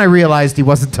 But then I realized he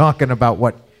wasn't talking about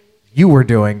what you were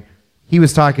doing. He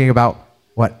was talking about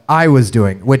what I was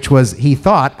doing, which was he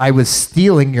thought I was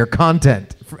stealing your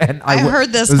content. And I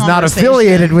heard this was not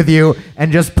affiliated with you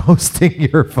and just posting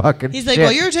your fucking He's like, shit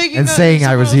well, you're taking and saying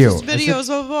I was you. Videos,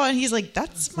 blah, blah, blah. And he's like,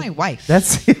 that's my wife.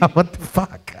 That's, yeah, what the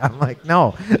fuck? I'm like,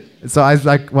 no. So I was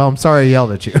like, well, I'm sorry I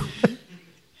yelled at you.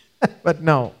 But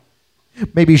no.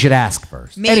 Maybe you should ask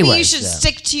first. Maybe you should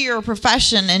stick to your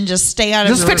profession and just stay out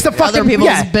of fix the other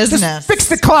people's business. Just fix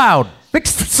the cloud.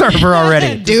 Fix the server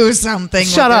already. Do something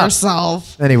with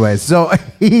yourself. Anyways,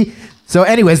 so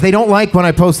anyways, they don't like when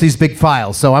I post these big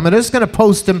files. So I'm just going to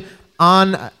post them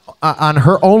on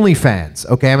her OnlyFans.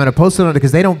 Okay, I'm going to post it on it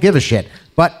because they don't give a shit.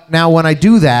 But now when I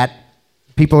do that,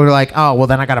 people are like, oh, well,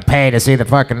 then I got to pay to see the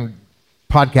fucking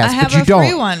podcast. I have but you a don't.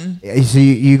 free one. So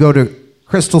you go to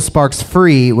Crystal Sparks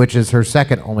Free, which is her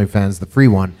second OnlyFans, the free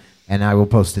one, and I will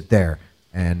post it there.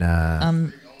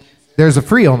 And there's a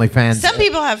free OnlyFans. Some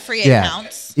people have free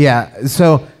accounts. Yeah.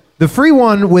 So the free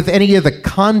one with any of the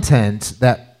content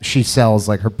that she sells,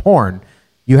 like her porn,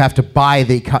 you have to buy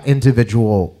the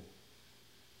individual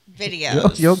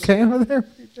videos. You okay over there?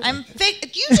 I'm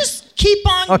fake. You just keep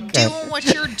on doing what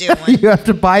you're doing. You have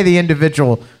to buy the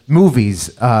individual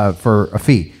movies for a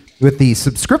fee. With the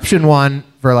subscription one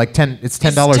for like it's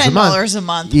 $10 a month. $10 a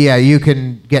month. Yeah, you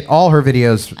can get all her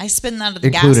videos. I spend that at the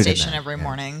gas station every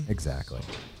morning. Exactly.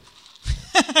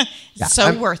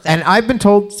 Worth it. And I've been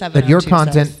told that your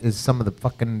content stars. is some of the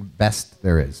fucking best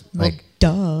there is. Well,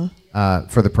 duh.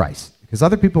 For the price. Because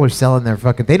other people are selling their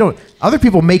fucking... Other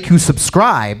people make you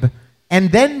subscribe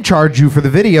and then charge you for the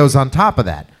videos on top of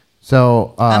that.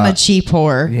 So... I'm a cheap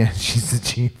whore. Yeah, she's a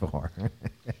cheap whore.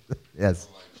 Yes.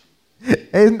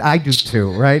 And I do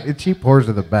too, right? And cheap whores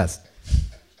are the best.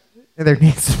 And there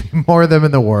needs to be more of them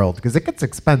in the world because it gets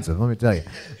expensive, let me tell you.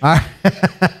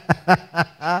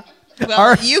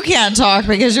 Well, you can't talk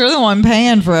because you're the one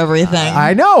paying for everything.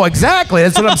 I know, exactly.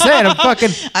 That's what I'm saying.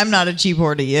 I'm not a cheap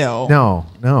whore to you. No.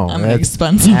 I'm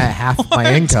expensive. Half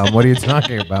my income. What are you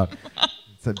talking about?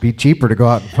 It'd be cheaper to go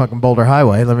out and fucking Boulder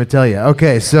Highway, let me tell you.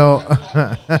 Okay, so...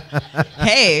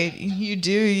 Hey, you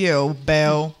do you,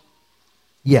 Bill.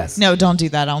 Yes. No, don't do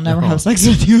that. I'll never have sex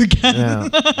with you again. No,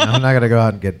 I'm not going to go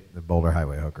out and get the Boulder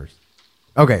Highway hookers.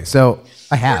 Okay, so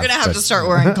I have. We're going to have to start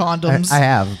wearing condoms. I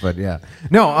have, but yeah.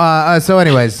 No, so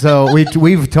anyways, so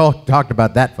we've talked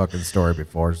about that fucking story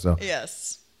before. So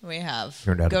yes, we have.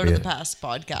 Turned out go to to be the past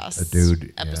podcasts. A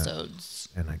dude. Episodes.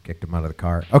 Yeah, and I kicked him out of the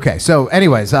car. Okay, so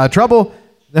anyways, trouble.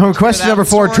 Question number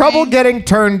 4. story. Trouble getting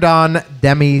turned on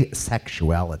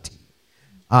demisexuality.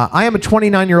 I am a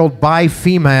 29-year-old bi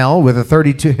female with a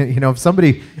 32. If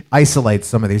somebody isolates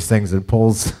some of these things and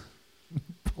pulls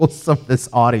some of this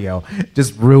audio,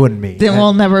 just ruin me. Then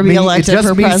we'll never be elected for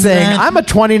president. Just me saying, I'm a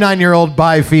 29-year-old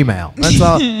bi female. That's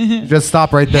all. Just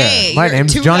stop right there. Hey, my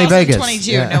name's Johnny Vegas.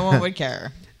 2022. Yeah. No one would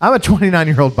care. I'm a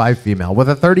 29-year-old bi female with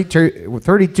a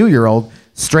 32-year-old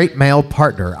straight male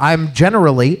partner. I'm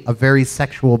generally a very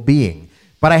sexual being,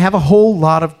 but I have a whole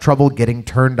lot of trouble getting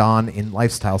turned on in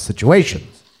lifestyle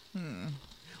situations.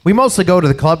 We mostly go to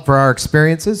the club for our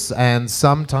experiences, and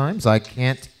sometimes I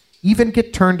can't even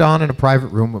get turned on in a private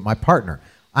room with my partner.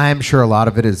 I'm sure a lot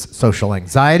of it is social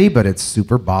anxiety, but it's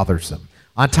super bothersome.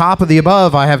 On top of the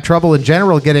above, I have trouble in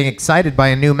general getting excited by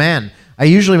a new man. I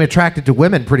usually am attracted to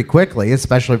women pretty quickly,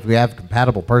 especially if we have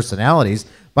compatible personalities,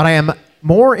 but I am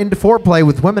more into foreplay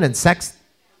with women and sex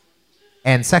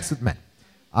with men.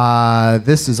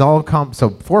 This is all so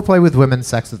foreplay with women,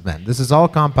 sex with men. This is all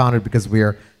compounded because we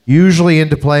are usually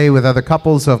into play with other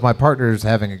couples, so if my partner is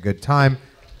having a good time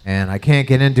and I can't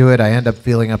get into it, I end up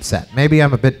feeling upset. Maybe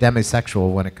I'm a bit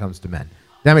demisexual when it comes to men.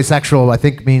 Demisexual, I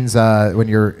think, means when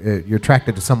you're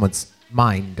attracted to someone's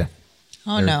mind.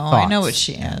 Oh, no, thoughts. I know what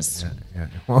she is. Yeah.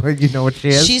 Well, you know what she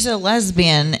is? She's a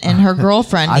lesbian, and her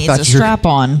girlfriend needs a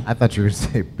strap-on. I thought you were going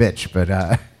to say bitch,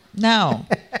 but... No.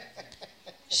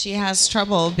 She has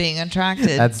trouble being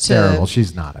attracted That's terrible.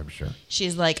 She's not, I'm sure.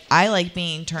 She's like, I like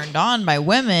being turned on by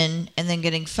women and then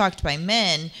getting fucked by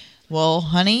men. Well,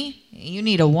 honey, you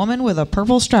need a woman with a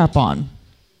purple strap on.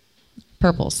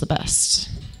 Purple's the best.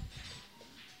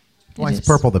 Why is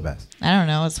purple the best? I don't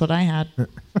know. It's what I had.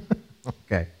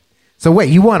 Okay. So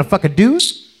wait, you want to fuck a dude?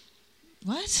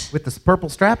 What? With this purple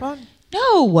strap on? No.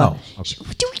 Oh, okay.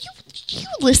 Do you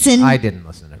listen? I didn't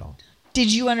listen at all.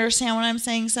 Did you understand what I'm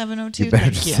saying, 702? You better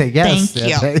Thank just you. say yes.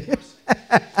 Thank you.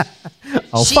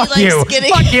 Oh, She fuck likes you. getting-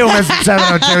 Fuck you, Mr.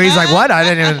 702. He's like, what? I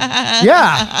didn't even.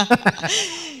 Yeah.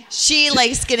 She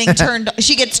likes getting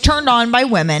she gets turned on by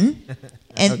women.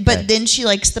 And Okay. But then she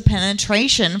likes the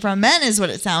penetration from men is what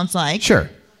it sounds like. Sure.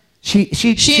 She's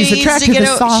She attracted to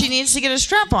the soft. she needs to get a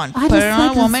strap on. I Put just it on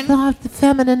like a woman. the soft,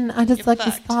 feminine. I just Get like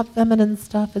the fucked. soft, feminine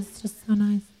stuff. It's just so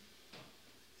nice.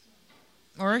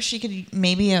 Or she could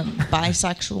maybe a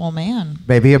bisexual man.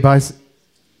 Maybe a bis.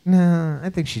 No, I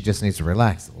think she just needs to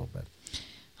relax a little bit.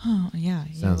 Oh, yeah.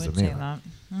 You Sounds would to me say like- that.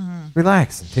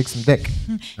 Relax and take some dick.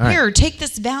 All right. Here, take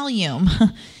this Valium.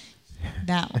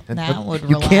 that would You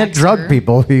relax can't drug her.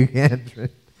 people. You can't.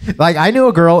 Like, I knew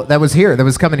a girl that was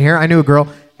coming here. I knew a girl,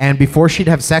 and before she'd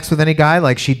have sex with any guy,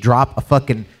 like, she'd drop a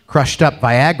fucking crushed up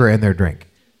Viagra in their drink,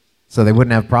 so they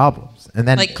wouldn't have problems. And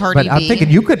then, Like Cardi but I'm B? thinking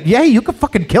you could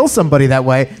fucking kill somebody that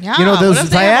way. Yeah, you know, those what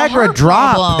if they have a Viagra heart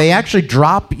drop. problem? They actually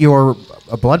drop your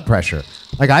blood pressure.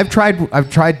 Like, I've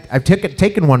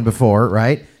taken one before,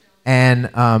 right? And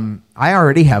I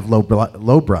already have low blood.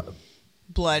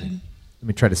 Blood. Let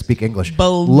me try to speak English.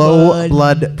 Low Low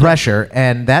blood pressure,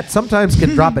 and that sometimes can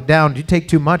drop it down. You take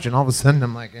too much, and all of a sudden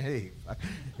I'm like, hey,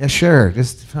 yeah, sure,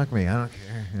 just fuck me. I don't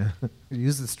care.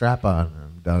 Use the strap on.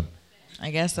 I'm done. I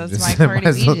guess that's Just- why Cardi might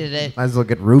as B well- did it. Might as well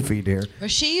get roofied here.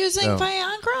 Was she using So-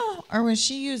 Viagra? Or was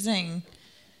she using,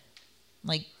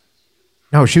 like,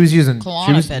 No, she was using. She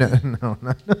was,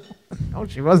 Klonopin. no,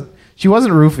 she wasn't. She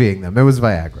wasn't roofing them. It was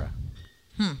Viagra.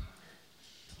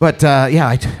 But yeah,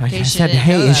 I case you said, didn't know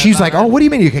hey, and that she's about like, her. oh, what do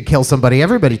you mean you could kill somebody?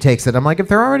 Everybody takes it. I'm like, if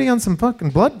they're already on some fucking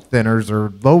blood thinners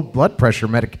or low blood pressure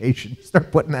medication, you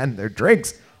start putting that in their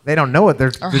drinks. They don't know it. They're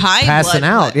or just high passing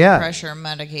blood out. Yeah. pressure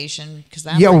medication? Because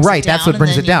that Yeah, brings right. it That's down, what and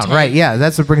brings then it down. you Right. take- Yeah,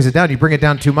 that's what brings it down. You bring it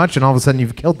down too much, and all of a sudden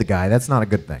you've killed the guy. That's not a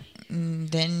good thing.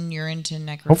 Then you're into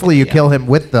necrophilia. Hopefully, you kill him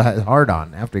with the hard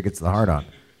on after he gets the hard on,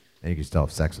 and you can still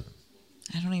have sex with him.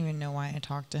 I don't even know why I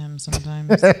talk to him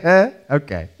sometimes.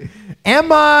 Okay.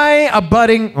 Am I a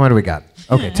budding... What do we got?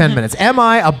 Okay, 10 minutes. Am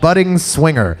I a budding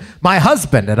swinger? My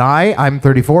husband and I'm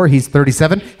 34, he's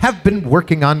 37, have been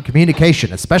working on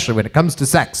communication, especially when it comes to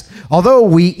sex. Although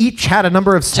we each had a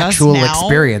number of sexual now?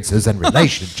 experiences and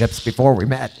relationships before we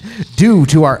met, due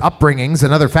to our upbringings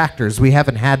and other factors, we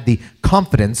haven't had the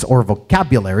confidence or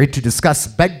vocabulary to discuss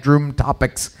bedroom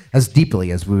topics as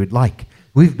deeply as we would like.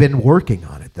 We've been working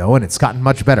on it, though, and it's gotten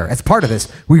much better. As part of this,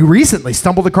 we recently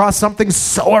stumbled across something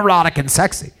so erotic and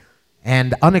sexy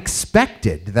and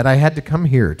unexpected that I had to come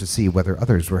here to see whether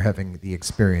others were having the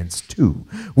experience, too.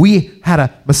 We had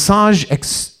a massage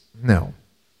No.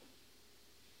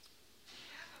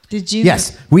 Did you?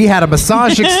 Yes, we had a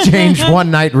massage exchange one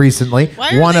night recently,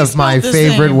 Why are one they of my spelled the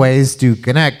favorite same? ways to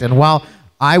connect. And while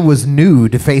I was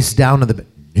nude, face down in the bed,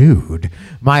 nude,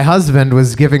 my husband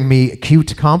was giving me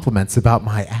cute compliments about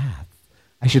my ass.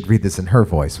 I should read this in her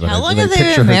voice. When How I, long when I have they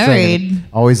picture been her saying it. married?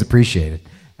 Always appreciate it.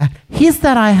 He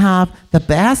said I have the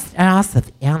best ass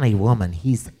of any woman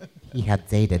he had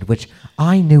dated, which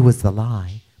I knew was the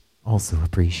lie. Also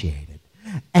appreciated.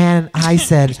 And I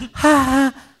said,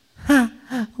 ha, ha,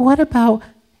 ha, what about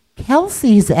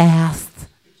Kelsey's ass?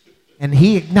 And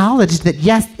he acknowledged that,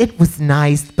 yes, it was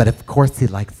nice, but of course he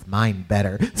likes mine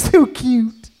better. So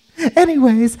cute.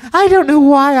 Anyways, I don't know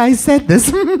why I said this,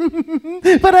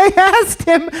 but I asked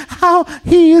him how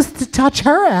he used to touch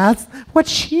her ass, what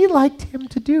she liked him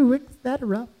to do,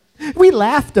 etc. We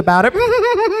laughed about it,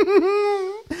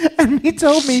 and he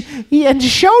told me, and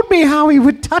showed me how he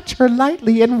would touch her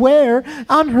lightly and where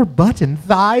on her butt and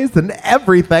thighs and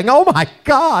everything. Oh my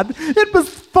God, it was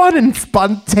fun and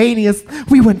spontaneous.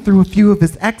 We went through a few of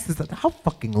his exes. How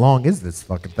fucking long is this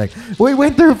fucking thing? We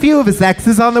went through a few of his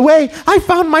exes on the way. I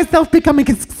found myself becoming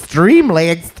extremely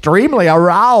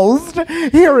aroused,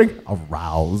 hearing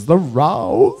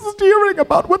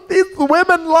about what these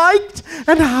women liked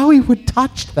and how he would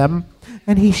touch them.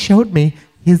 And he showed me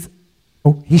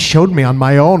on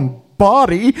my own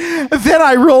body. Then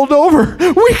I rolled over.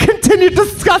 We continued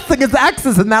discussing his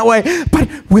exes in that way, but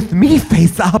with me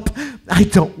face up. I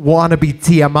don't want to be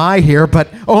TMI here, but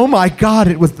oh my God,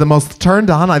 it was the most turned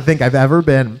on I think I've ever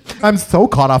been. I'm so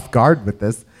caught off guard with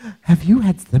this. Have you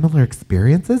had similar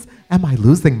experiences? Am I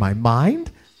losing my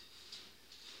mind?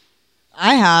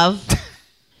 I have.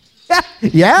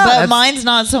 Yeah. But that's- mine's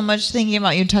not so much thinking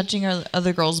about you touching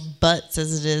other girls' butts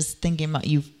as it is thinking about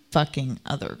you fucking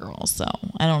other girls. So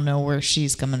I don't know where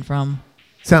she's coming from.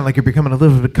 Sound like you're becoming a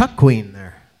little bit of a cuck queen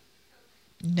there.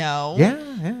 No. Yeah.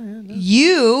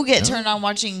 You get turned on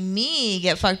watching me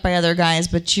get fucked by other guys,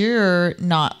 but you're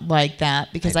not like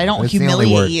that because I don't It's the only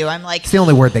humiliate word. you. I'm like, It's the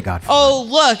only word they got. For oh,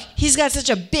 look, he's got such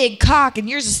a big cock and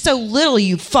yours is so little,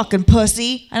 you fucking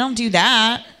pussy. I don't do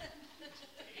that. it.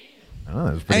 Oh,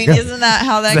 that was I pretty mean, good. isn't that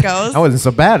how that goes? That wasn't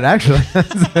so bad, actually.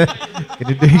 Can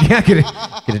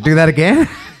you do that again?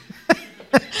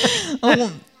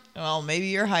 Oh, well, maybe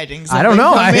you're hiding something I don't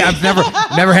know. from me.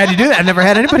 I've never had you do that. I've never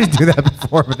had anybody do that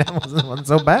before, but that wasn't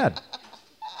so bad.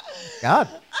 God.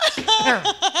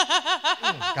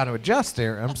 Got to adjust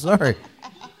here. I'm sorry.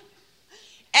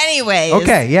 Anyways.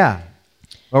 Okay, yeah.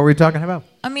 What were we talking about?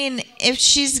 I mean, if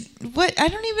she's what I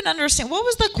don't even understand. What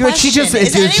was the Dude, question? she just-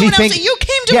 is she anyone think- else? You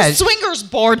came to yeah. a swingers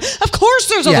board. Of course,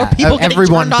 there's Yeah, other people. getting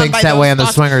everyone turned on thinks by that those way on the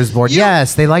thoughts. swingers board. You-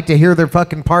 Yes, they like to hear their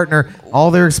fucking partner,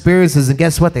 all their experiences, and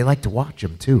guess what? They like to watch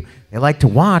them too. They like to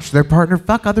watch their partner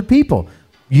fuck other people.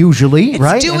 Usually, It's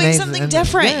right? doing And something and-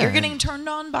 different. yeah. You're getting turned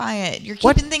on by it. You're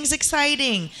What? keeping things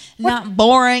exciting, not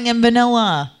boring and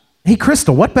vanilla. Hey,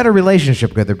 Crystal, what better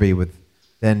relationship could there be with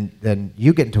than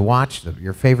you getting to watch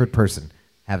your favorite person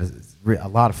have a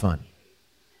lot of fun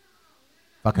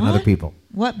fucking other What? people?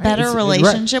 What better It's-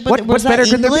 relationship? What Was that better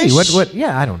could there be? English? What?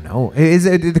 Yeah, I don't know.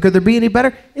 Could there be any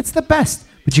better? It's the best,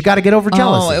 but you got to get over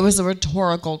jealousy. Oh, it was a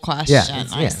rhetorical question.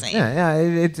 I see. Yeah.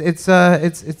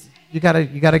 It's you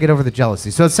gotta get over the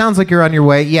jealousy. So it sounds like you're on your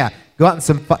way. Yeah, go out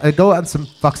and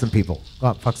fuck some people. Go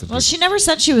out and fuck some Well, people. she never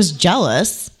said she was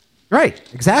jealous. Right,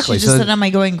 exactly. She just said, "Am I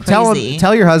going crazy?"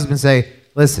 Tell your husband, say,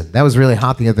 listen, that was really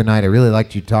hot the other night. I really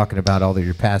liked you talking about all of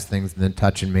your past things and then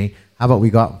touching me. How about we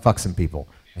go out and fuck some people?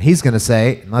 And he's gonna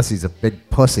say, unless he's a big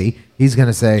pussy, he's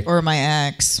gonna say, Or my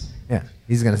ex. yeah,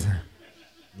 he's gonna say,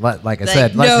 like I Like,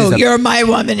 said, unless no, he's a- you're my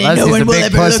woman, and unless no he's one a will big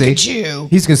ever pussy, look at you.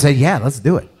 he's gonna say, yeah, let's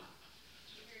do it.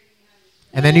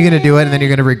 And then you're gonna do it, and then you're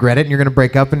gonna regret it, and you're gonna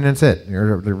break up, and that's it. The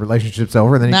relationship's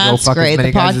over, and then you can go That's fuck as great.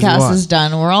 many The guys as you podcast want. is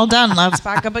done. We're all done. Let's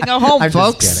pack up and go home, I'm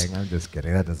folks. just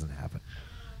kidding. That doesn't happen.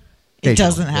 It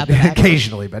doesn't happen ever.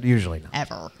 Occasionally, but usually not.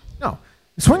 Ever. No,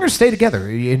 swingers stay together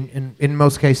in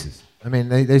most cases. I mean,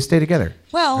 they stay together.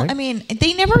 Well, right? I mean,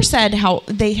 they never said how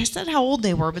old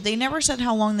they were, but they never said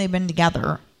how long they've been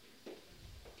together.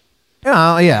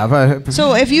 Yeah. But,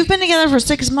 So if you've been together for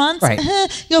 6 months, Right.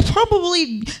 you'll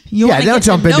probably yeah, don't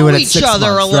jump to into know it at each 6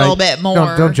 other months, a little right? bit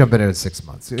more. Don't jump into it at 6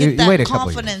 months. Get that Wait a couple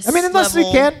of confidence years. I mean, unless we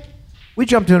level. can. We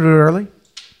jumped into it early.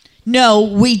 No,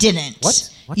 we didn't. What?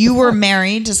 What You the were fuck?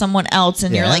 married to someone else,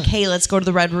 and you're Yeah. like, "Hey, let's go to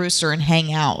the Red Rooster and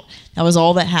hang out." That was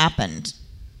all that happened.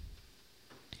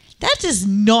 That is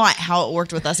not how it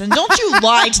worked with us. And don't you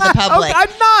lie to the public. I'm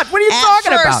not. What are you At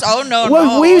talking first- about? oh, no, Well,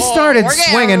 no. we started We're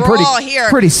getting swinging raw here.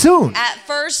 pretty soon. At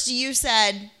first, you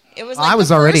said it was. I Like was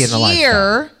the already first in the lifestyle.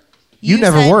 year. You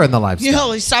never said- were in the lifestyle.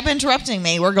 No, stop interrupting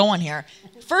me. We're going here.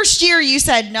 First year, you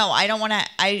said no. I don't want to.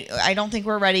 I don't think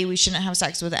we're ready. We shouldn't have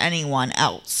sex with anyone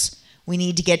else. We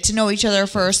need to get to know each other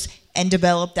first and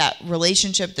develop that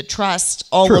relationship, the trust,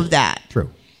 all True. of that. True.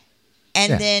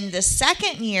 And Yeah. then the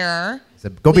second year,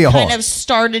 Said, go we be a kind whore. of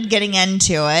started getting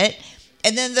into it.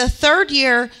 And then the third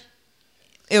year,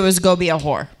 it was go be a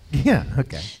whore. Yeah.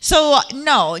 Okay. So,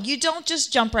 no, you don't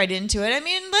just jump right into it. I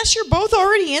mean, unless you're both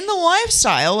already in the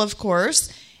lifestyle, of course,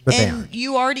 But they and aren't.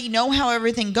 you already know how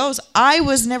everything goes. I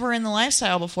was never in the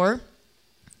lifestyle before.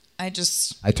 I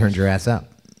turned your ass out.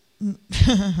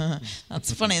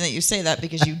 That's funny that you say that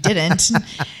because you didn't.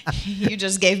 You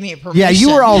just gave me permission. Yeah,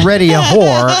 you were already a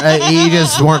whore. You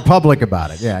just weren't public about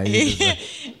it. Yeah. You just,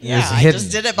 Yeah, just I hidden-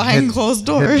 just did it behind hidden- closed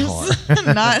hidden doors.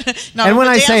 whore. not And on when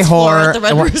the I say dance floor whore, at the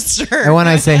Red Rooster. and when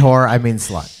I say whore, I mean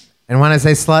slut. And when I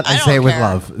say slut, I I say it don't with care.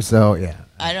 love. So yeah,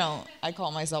 I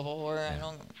call myself a whore. I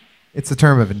don't. it's a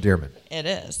term of endearment. It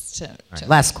is. To, All right, to-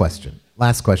 last question.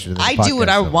 Last question. Of this I do what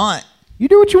podcast I so far. want. You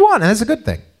do what you want, and that's a good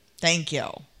thing. Thank you.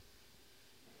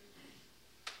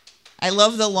 I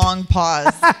love the long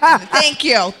pause. Thank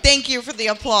you. Thank you for the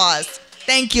applause.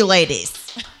 Thank you, ladies.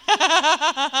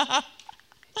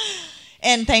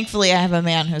 And thankfully, I have a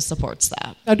man who supports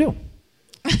that. I do.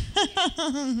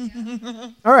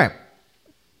 All right.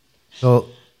 So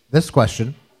this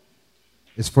question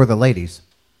is for the ladies.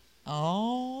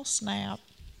 Oh, snap.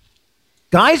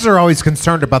 Guys are always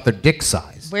concerned about their dick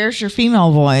size. Where's your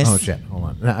female voice? Oh shit! Hold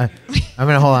on. I'm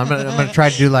gonna hold on. I'm gonna try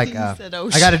to do like. You said, oh,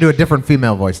 I got to do a different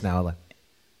female voice now.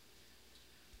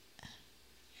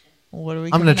 What are we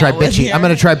I'm gonna coming try out with bitchy. here? I'm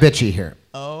gonna try bitchy here.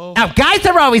 Oh. Now, guys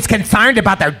are always concerned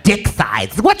about their dick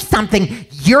size. What's something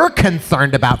you're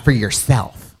concerned about for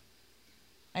yourself?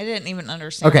 I didn't even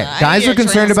understand Okay, that. I guys need are a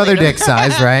concerned about their dick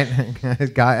translator. size,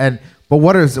 right? But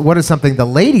what is something the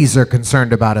ladies are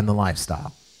concerned about in the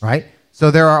lifestyle, right? So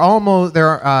there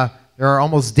are there are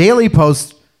almost daily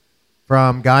posts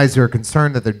from guys who are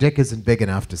concerned that their dick isn't big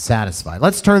enough to satisfy.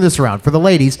 Let's turn this around. For the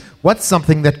ladies, what's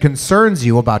something that concerns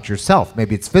you about yourself?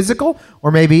 Maybe it's physical, or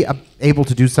maybe able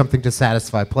to do something to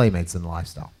satisfy playmates in the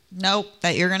lifestyle. Nope,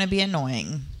 that you're going to be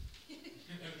annoying.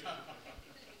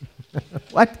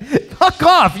 What? Fuck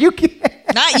off! You can't.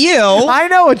 Not you. I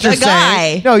know what you're the guy.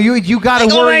 saying. No, you got to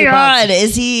Like, worry oh my about. God,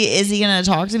 is he going to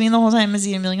talk to me the whole time? Is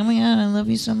he going to be like, oh my God, I love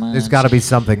you so much? There's got to be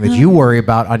something that you worry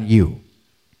about on you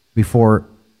before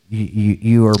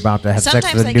you are about to have sex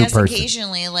Sometimes with a I new guess person.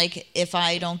 occasionally, like if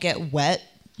I don't get wet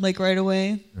like right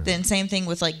away, then same thing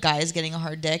with like guys getting a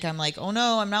hard dick. I'm like, oh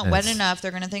no, I'm not wet That's- enough.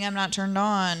 They're gonna think I'm not turned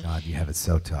on. God, you have it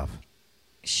so tough.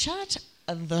 Shut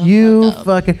the You fuck up.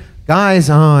 fucking guys.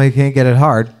 Oh, you can't get it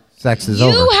hard. Sex is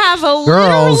over. You have Girls-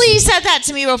 literally said that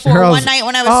to me before Girls- one night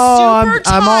when I was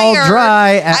super I'm tired. all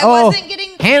dry. And, I wasn't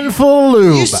getting. handful of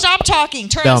lube. You stop talking.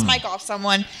 Turn Dumb. this mic off,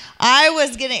 someone. I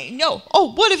was getting no.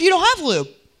 Oh, what if you don't have lube?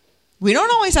 We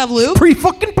don't always have lube.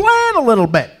 Pre-fucking plan a little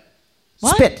bit.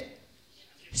 What?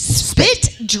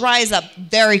 Spit dries up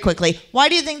very quickly. Why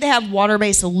do you think they have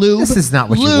water-based lube? This is not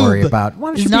what you Lube worry about. Why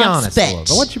don't you is be not honest a spit. little bit?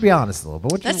 Why don't you be honest a little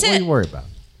bit? What That's do you it. worry about?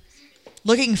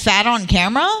 Looking fat on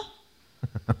camera?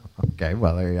 Okay,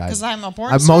 well, Because I'm a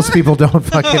porn most star? people don't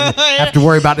fucking have to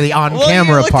worry about the Well, you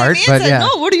on-camera looked at part, me and but said, yeah.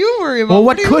 No, what do you worry about? Well,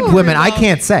 what do you could worry women? I about?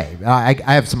 can't say. I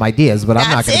have some ideas, but I'm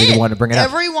not That's going to be it. the one to bring it up.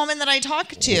 Every woman that I talk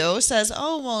to says,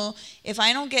 "Oh, well, if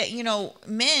I don't get,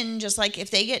 men just like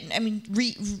if they get, I mean,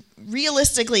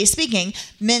 realistically speaking,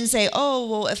 men say, "Oh,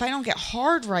 well, if I don't get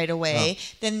hard right away,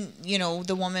 then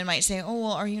the woman might say, "Oh,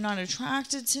 well, are you not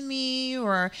attracted to me?"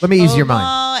 Or Let me ease your blah,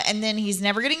 mind. blah, and then he's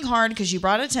never getting hard because you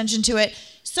brought attention to it.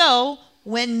 So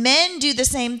when men do the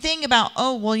same thing about,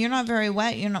 "Oh, well, you're not very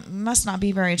wet, must not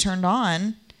be very turned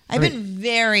on." I've been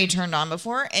very turned on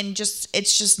before, and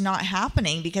it's just not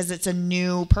happening because it's a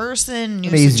new person, new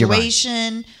Let me ease your mind.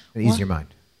 situation. Ease What? your mind.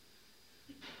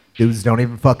 Dudes don't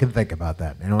even fucking think about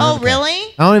that. They don't Oh, ever care.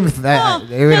 really? I don't even.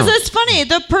 Because it's funny.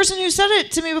 The person who said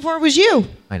it to me before was you.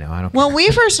 I know. I don't. When care. we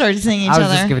first started seeing each I was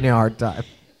other. just giving you a hard time.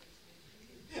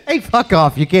 Hey, fuck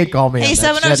off! You can't call me. Hey, on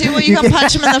that 702, shit. will you come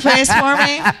punch him in the face for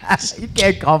me? You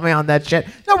can't call me on that shit.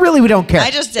 No, really, we don't care.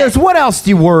 I just did. There's what else do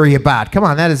you worry about? Come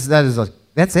on,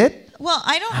 that's it. Well,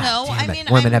 I don't know. Damn I it. mean,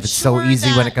 Women I'm have it so sure easy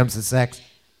when that- it comes to sex.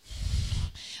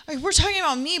 Like, we're talking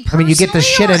about me I personally. mean, you get the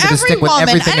shit or end of the every stick with woman?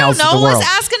 everything else I don't in know. the world. Let's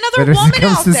ask But another when it woman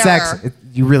comes out to there. sex,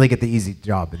 you really get the easy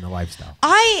job in the lifestyle.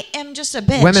 I am just a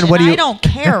bitch. Women, what and do you- I don't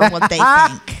care what they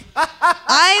think.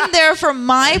 I'm there for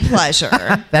my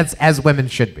pleasure. That's as women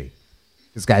should be,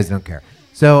 because guys don't care.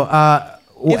 So, If I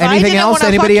anything didn't else wanna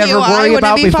anybody fuck ever you, I worry wouldn't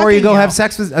about be before you fucking go you. have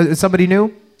sex with somebody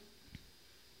new?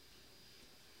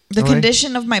 The Really?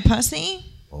 condition of my pussy?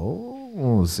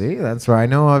 Oh, see, that's where I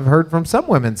know I've heard from some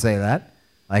women say that.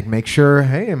 Like, make sure,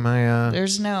 hey, am I?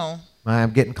 There's no.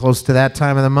 I'm getting close to that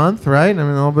time of the month, right? I'm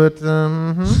a little bit.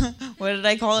 What did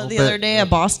I call it the bit- other day? A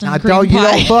Boston Now, cream you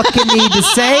pie. don't fucking need to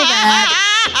say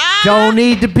that. Don't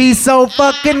need to be so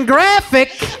fucking graphic.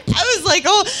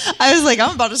 I was like,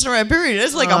 I'm about to start my period.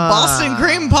 It's like a Boston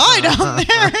cream pie down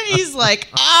there. And he's like,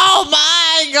 oh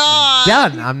my God.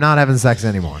 Done. I'm not having sex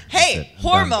anymore. That's Hey, it. I'm done.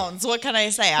 hormones. What can I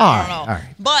say? I All don't right, know. all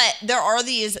right. But there are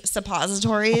these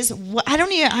suppositories. What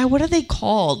are they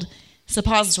called?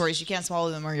 Suppositories. You can't swallow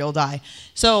them or you'll die.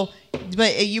 So,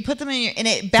 but you put them in your, and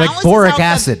it balances boric out the-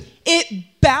 acid.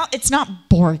 It's not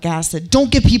boric acid. Don't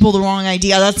give people the wrong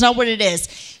idea. That's not what it is.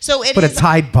 So it Put a is-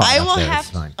 Tide Pod I up will there, have. it's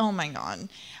fine. Oh my God.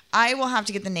 I will have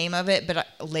to get the name of it, but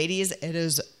ladies, it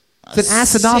is. It's an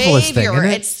acidophilus thing, savior. isn't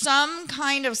it? It's some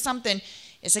kind of something.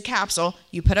 It's a capsule.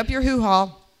 You put up your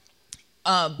hoo-ha.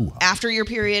 After your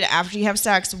period, after you have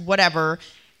sex, whatever,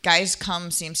 guys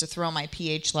cum seems to throw my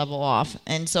pH level off.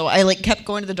 And so I kept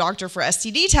going to the doctor for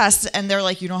STD tests, and they're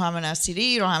like, you don't have an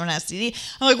STD, you don't have an STD.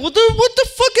 I'm like, what the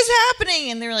fuck is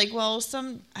happening? And they're like, well,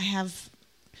 I have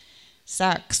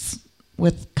sex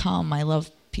with cum. I love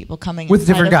people coming With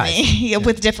inside different of guys. me. Yeah.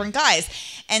 With different guys.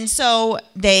 And so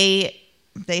they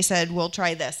said, we'll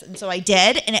try this. And so I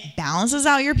did, and it balances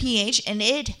out your pH, and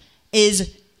it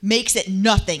makes it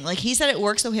nothing. Like, he said it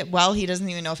works so well, he doesn't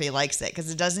even know if he likes it, because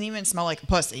it doesn't even smell like a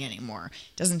pussy anymore.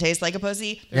 It doesn't taste like a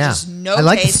pussy. There's Yeah. just no I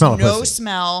like the taste, smell of no pussy.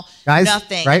 smell, Guys,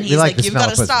 nothing. right? And We he's like like, the you've smell got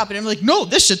of to pussy. stop. And I'm like, no,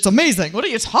 this shit's amazing. What are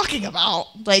you talking about?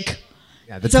 Like,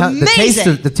 Yeah, it's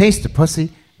amazing. the taste of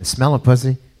pussy, the smell of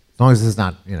pussy, as long as it's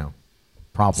not,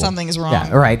 problem. Something's wrong. Yeah,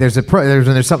 all right. There's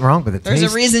something wrong with it. There's a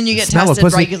reason you get smell of tested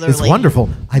pussy, regularly. It's wonderful.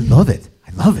 I love it.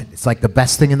 It's like the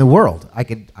best thing in the world. I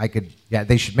could. Yeah,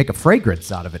 they should make a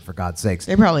fragrance out of it, for God's sakes.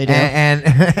 They probably do.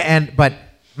 But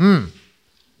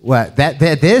Well,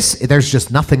 there's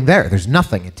just nothing there. There's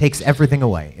nothing. It takes everything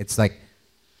away. It's like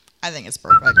I think it's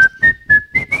perfect.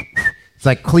 it's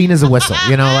like clean as a whistle.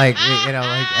 Like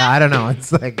I don't know.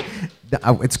 It's like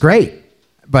it's great,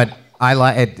 but I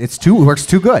like it. It works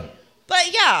too good.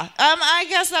 But yeah, I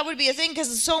guess that would be a thing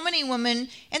because so many women,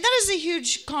 and that is a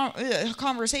huge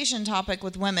conversation topic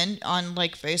with women on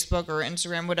like Facebook or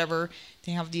Instagram, whatever.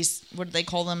 They have these, what do they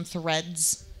call them?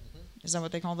 Threads. Is that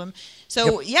what they call them?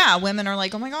 So yeah, women are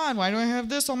like, oh my God, why do I have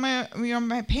this on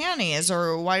my panties?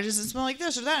 Or why does it smell like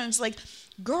this or that? And it's like,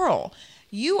 girl,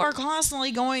 you are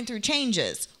constantly going through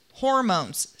changes,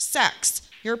 hormones, sex,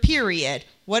 your period,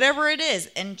 whatever it is,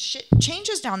 and shit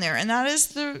changes down there, and that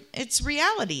is it's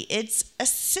reality. It's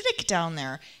acidic down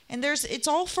there, and it's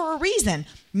all for a reason,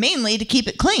 mainly to keep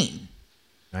it clean.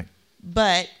 Right.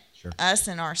 But us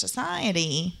in our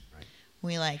society,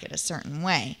 we like it a certain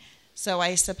way. So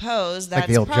I suppose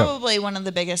that's like probably one of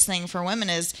the biggest thing for women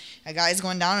is a guy's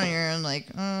going down on you and like,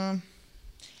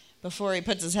 before he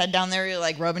puts his head down there, you're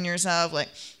like rubbing yourself like.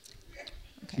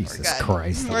 Okay, Jesus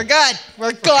Christ. We're good.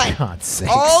 We're good. God's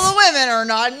sakes. All the women are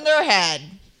nodding their head.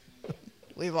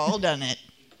 We've all done it.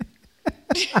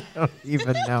 I don't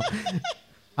even know.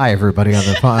 Hi, everybody on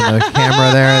the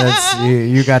camera there. That's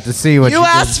you got to see what you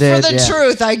asked just did. for the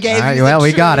truth. I gave you the well,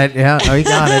 we truth. got it. Yeah, we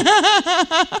got it.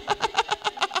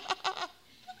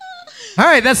 All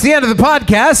right, that's the end of the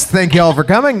podcast. Thank you all for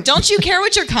coming. Don't you care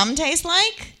what your cum tastes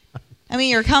like? I mean,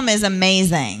 your cum is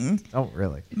amazing. Oh,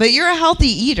 really? But you're a healthy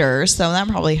eater, so that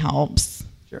probably helps.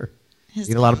 Sure. His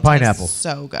Eat a lot of cum tastes pineapple.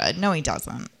 So good. No, he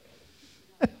doesn't.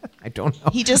 I don't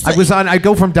know. He just I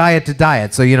go from diet to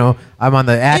diet. So, I'm on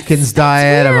the Atkins that's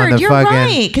diet. I'm on weird. the You're fucking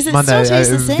right, 'cause it I'm on still the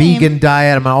tastes the same. vegan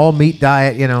diet. I'm on all meat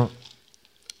diet,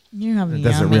 You have It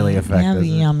doesn't really affect, You have does it?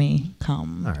 yummy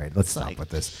cum. All right, let's stop with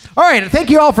this. All right, thank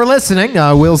you all for listening.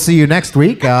 We'll see you next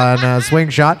week on Swing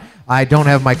Shot. I don't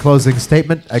have my closing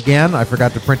statement again. I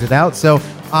forgot to print it out. So,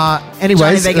 anyways.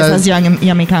 Johnny Vegas has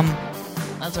yummy cum.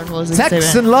 That's our closing sex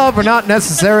statement. and love are not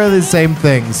necessarily the same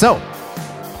thing. So,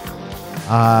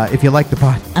 if you like the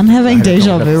podcast. I'm having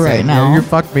deja vu right now. You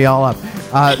fucked me all up.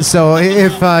 So,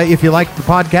 if you like the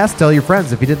podcast, tell your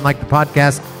friends. If you didn't like the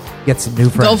podcast, get some new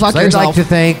friends. Go fuck yourself.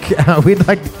 We'd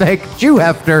like to thank Jew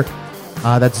Hefner.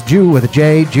 That's Jew with a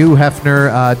J. Jew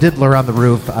Hefner, Diddler on the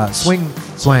Roof, Swing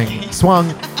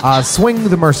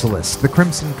the Merciless, The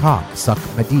Crimson Cock, Suck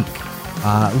Madik,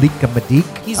 Lika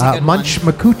He's a Madik, good Munch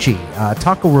Makuchi,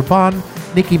 Taco Raban,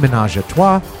 Nicki Minaj a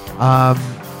Trois,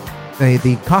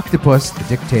 the Coctopus, The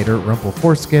Dictator, Rumple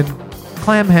Foreskin,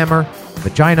 Clamhammer,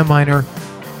 Vagina Miner,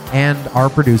 and our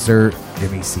producer,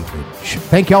 Jimmy Seepage.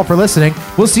 Thank you all for listening.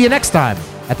 We'll see you next time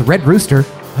at the Red Rooster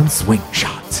on Swing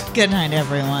Shot. Good night,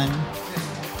 everyone.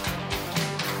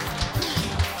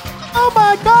 Oh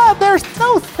my God, they're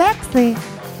so sexy.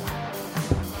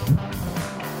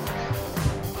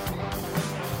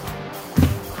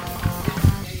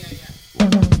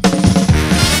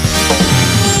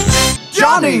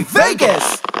 Johnny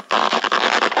Vegas!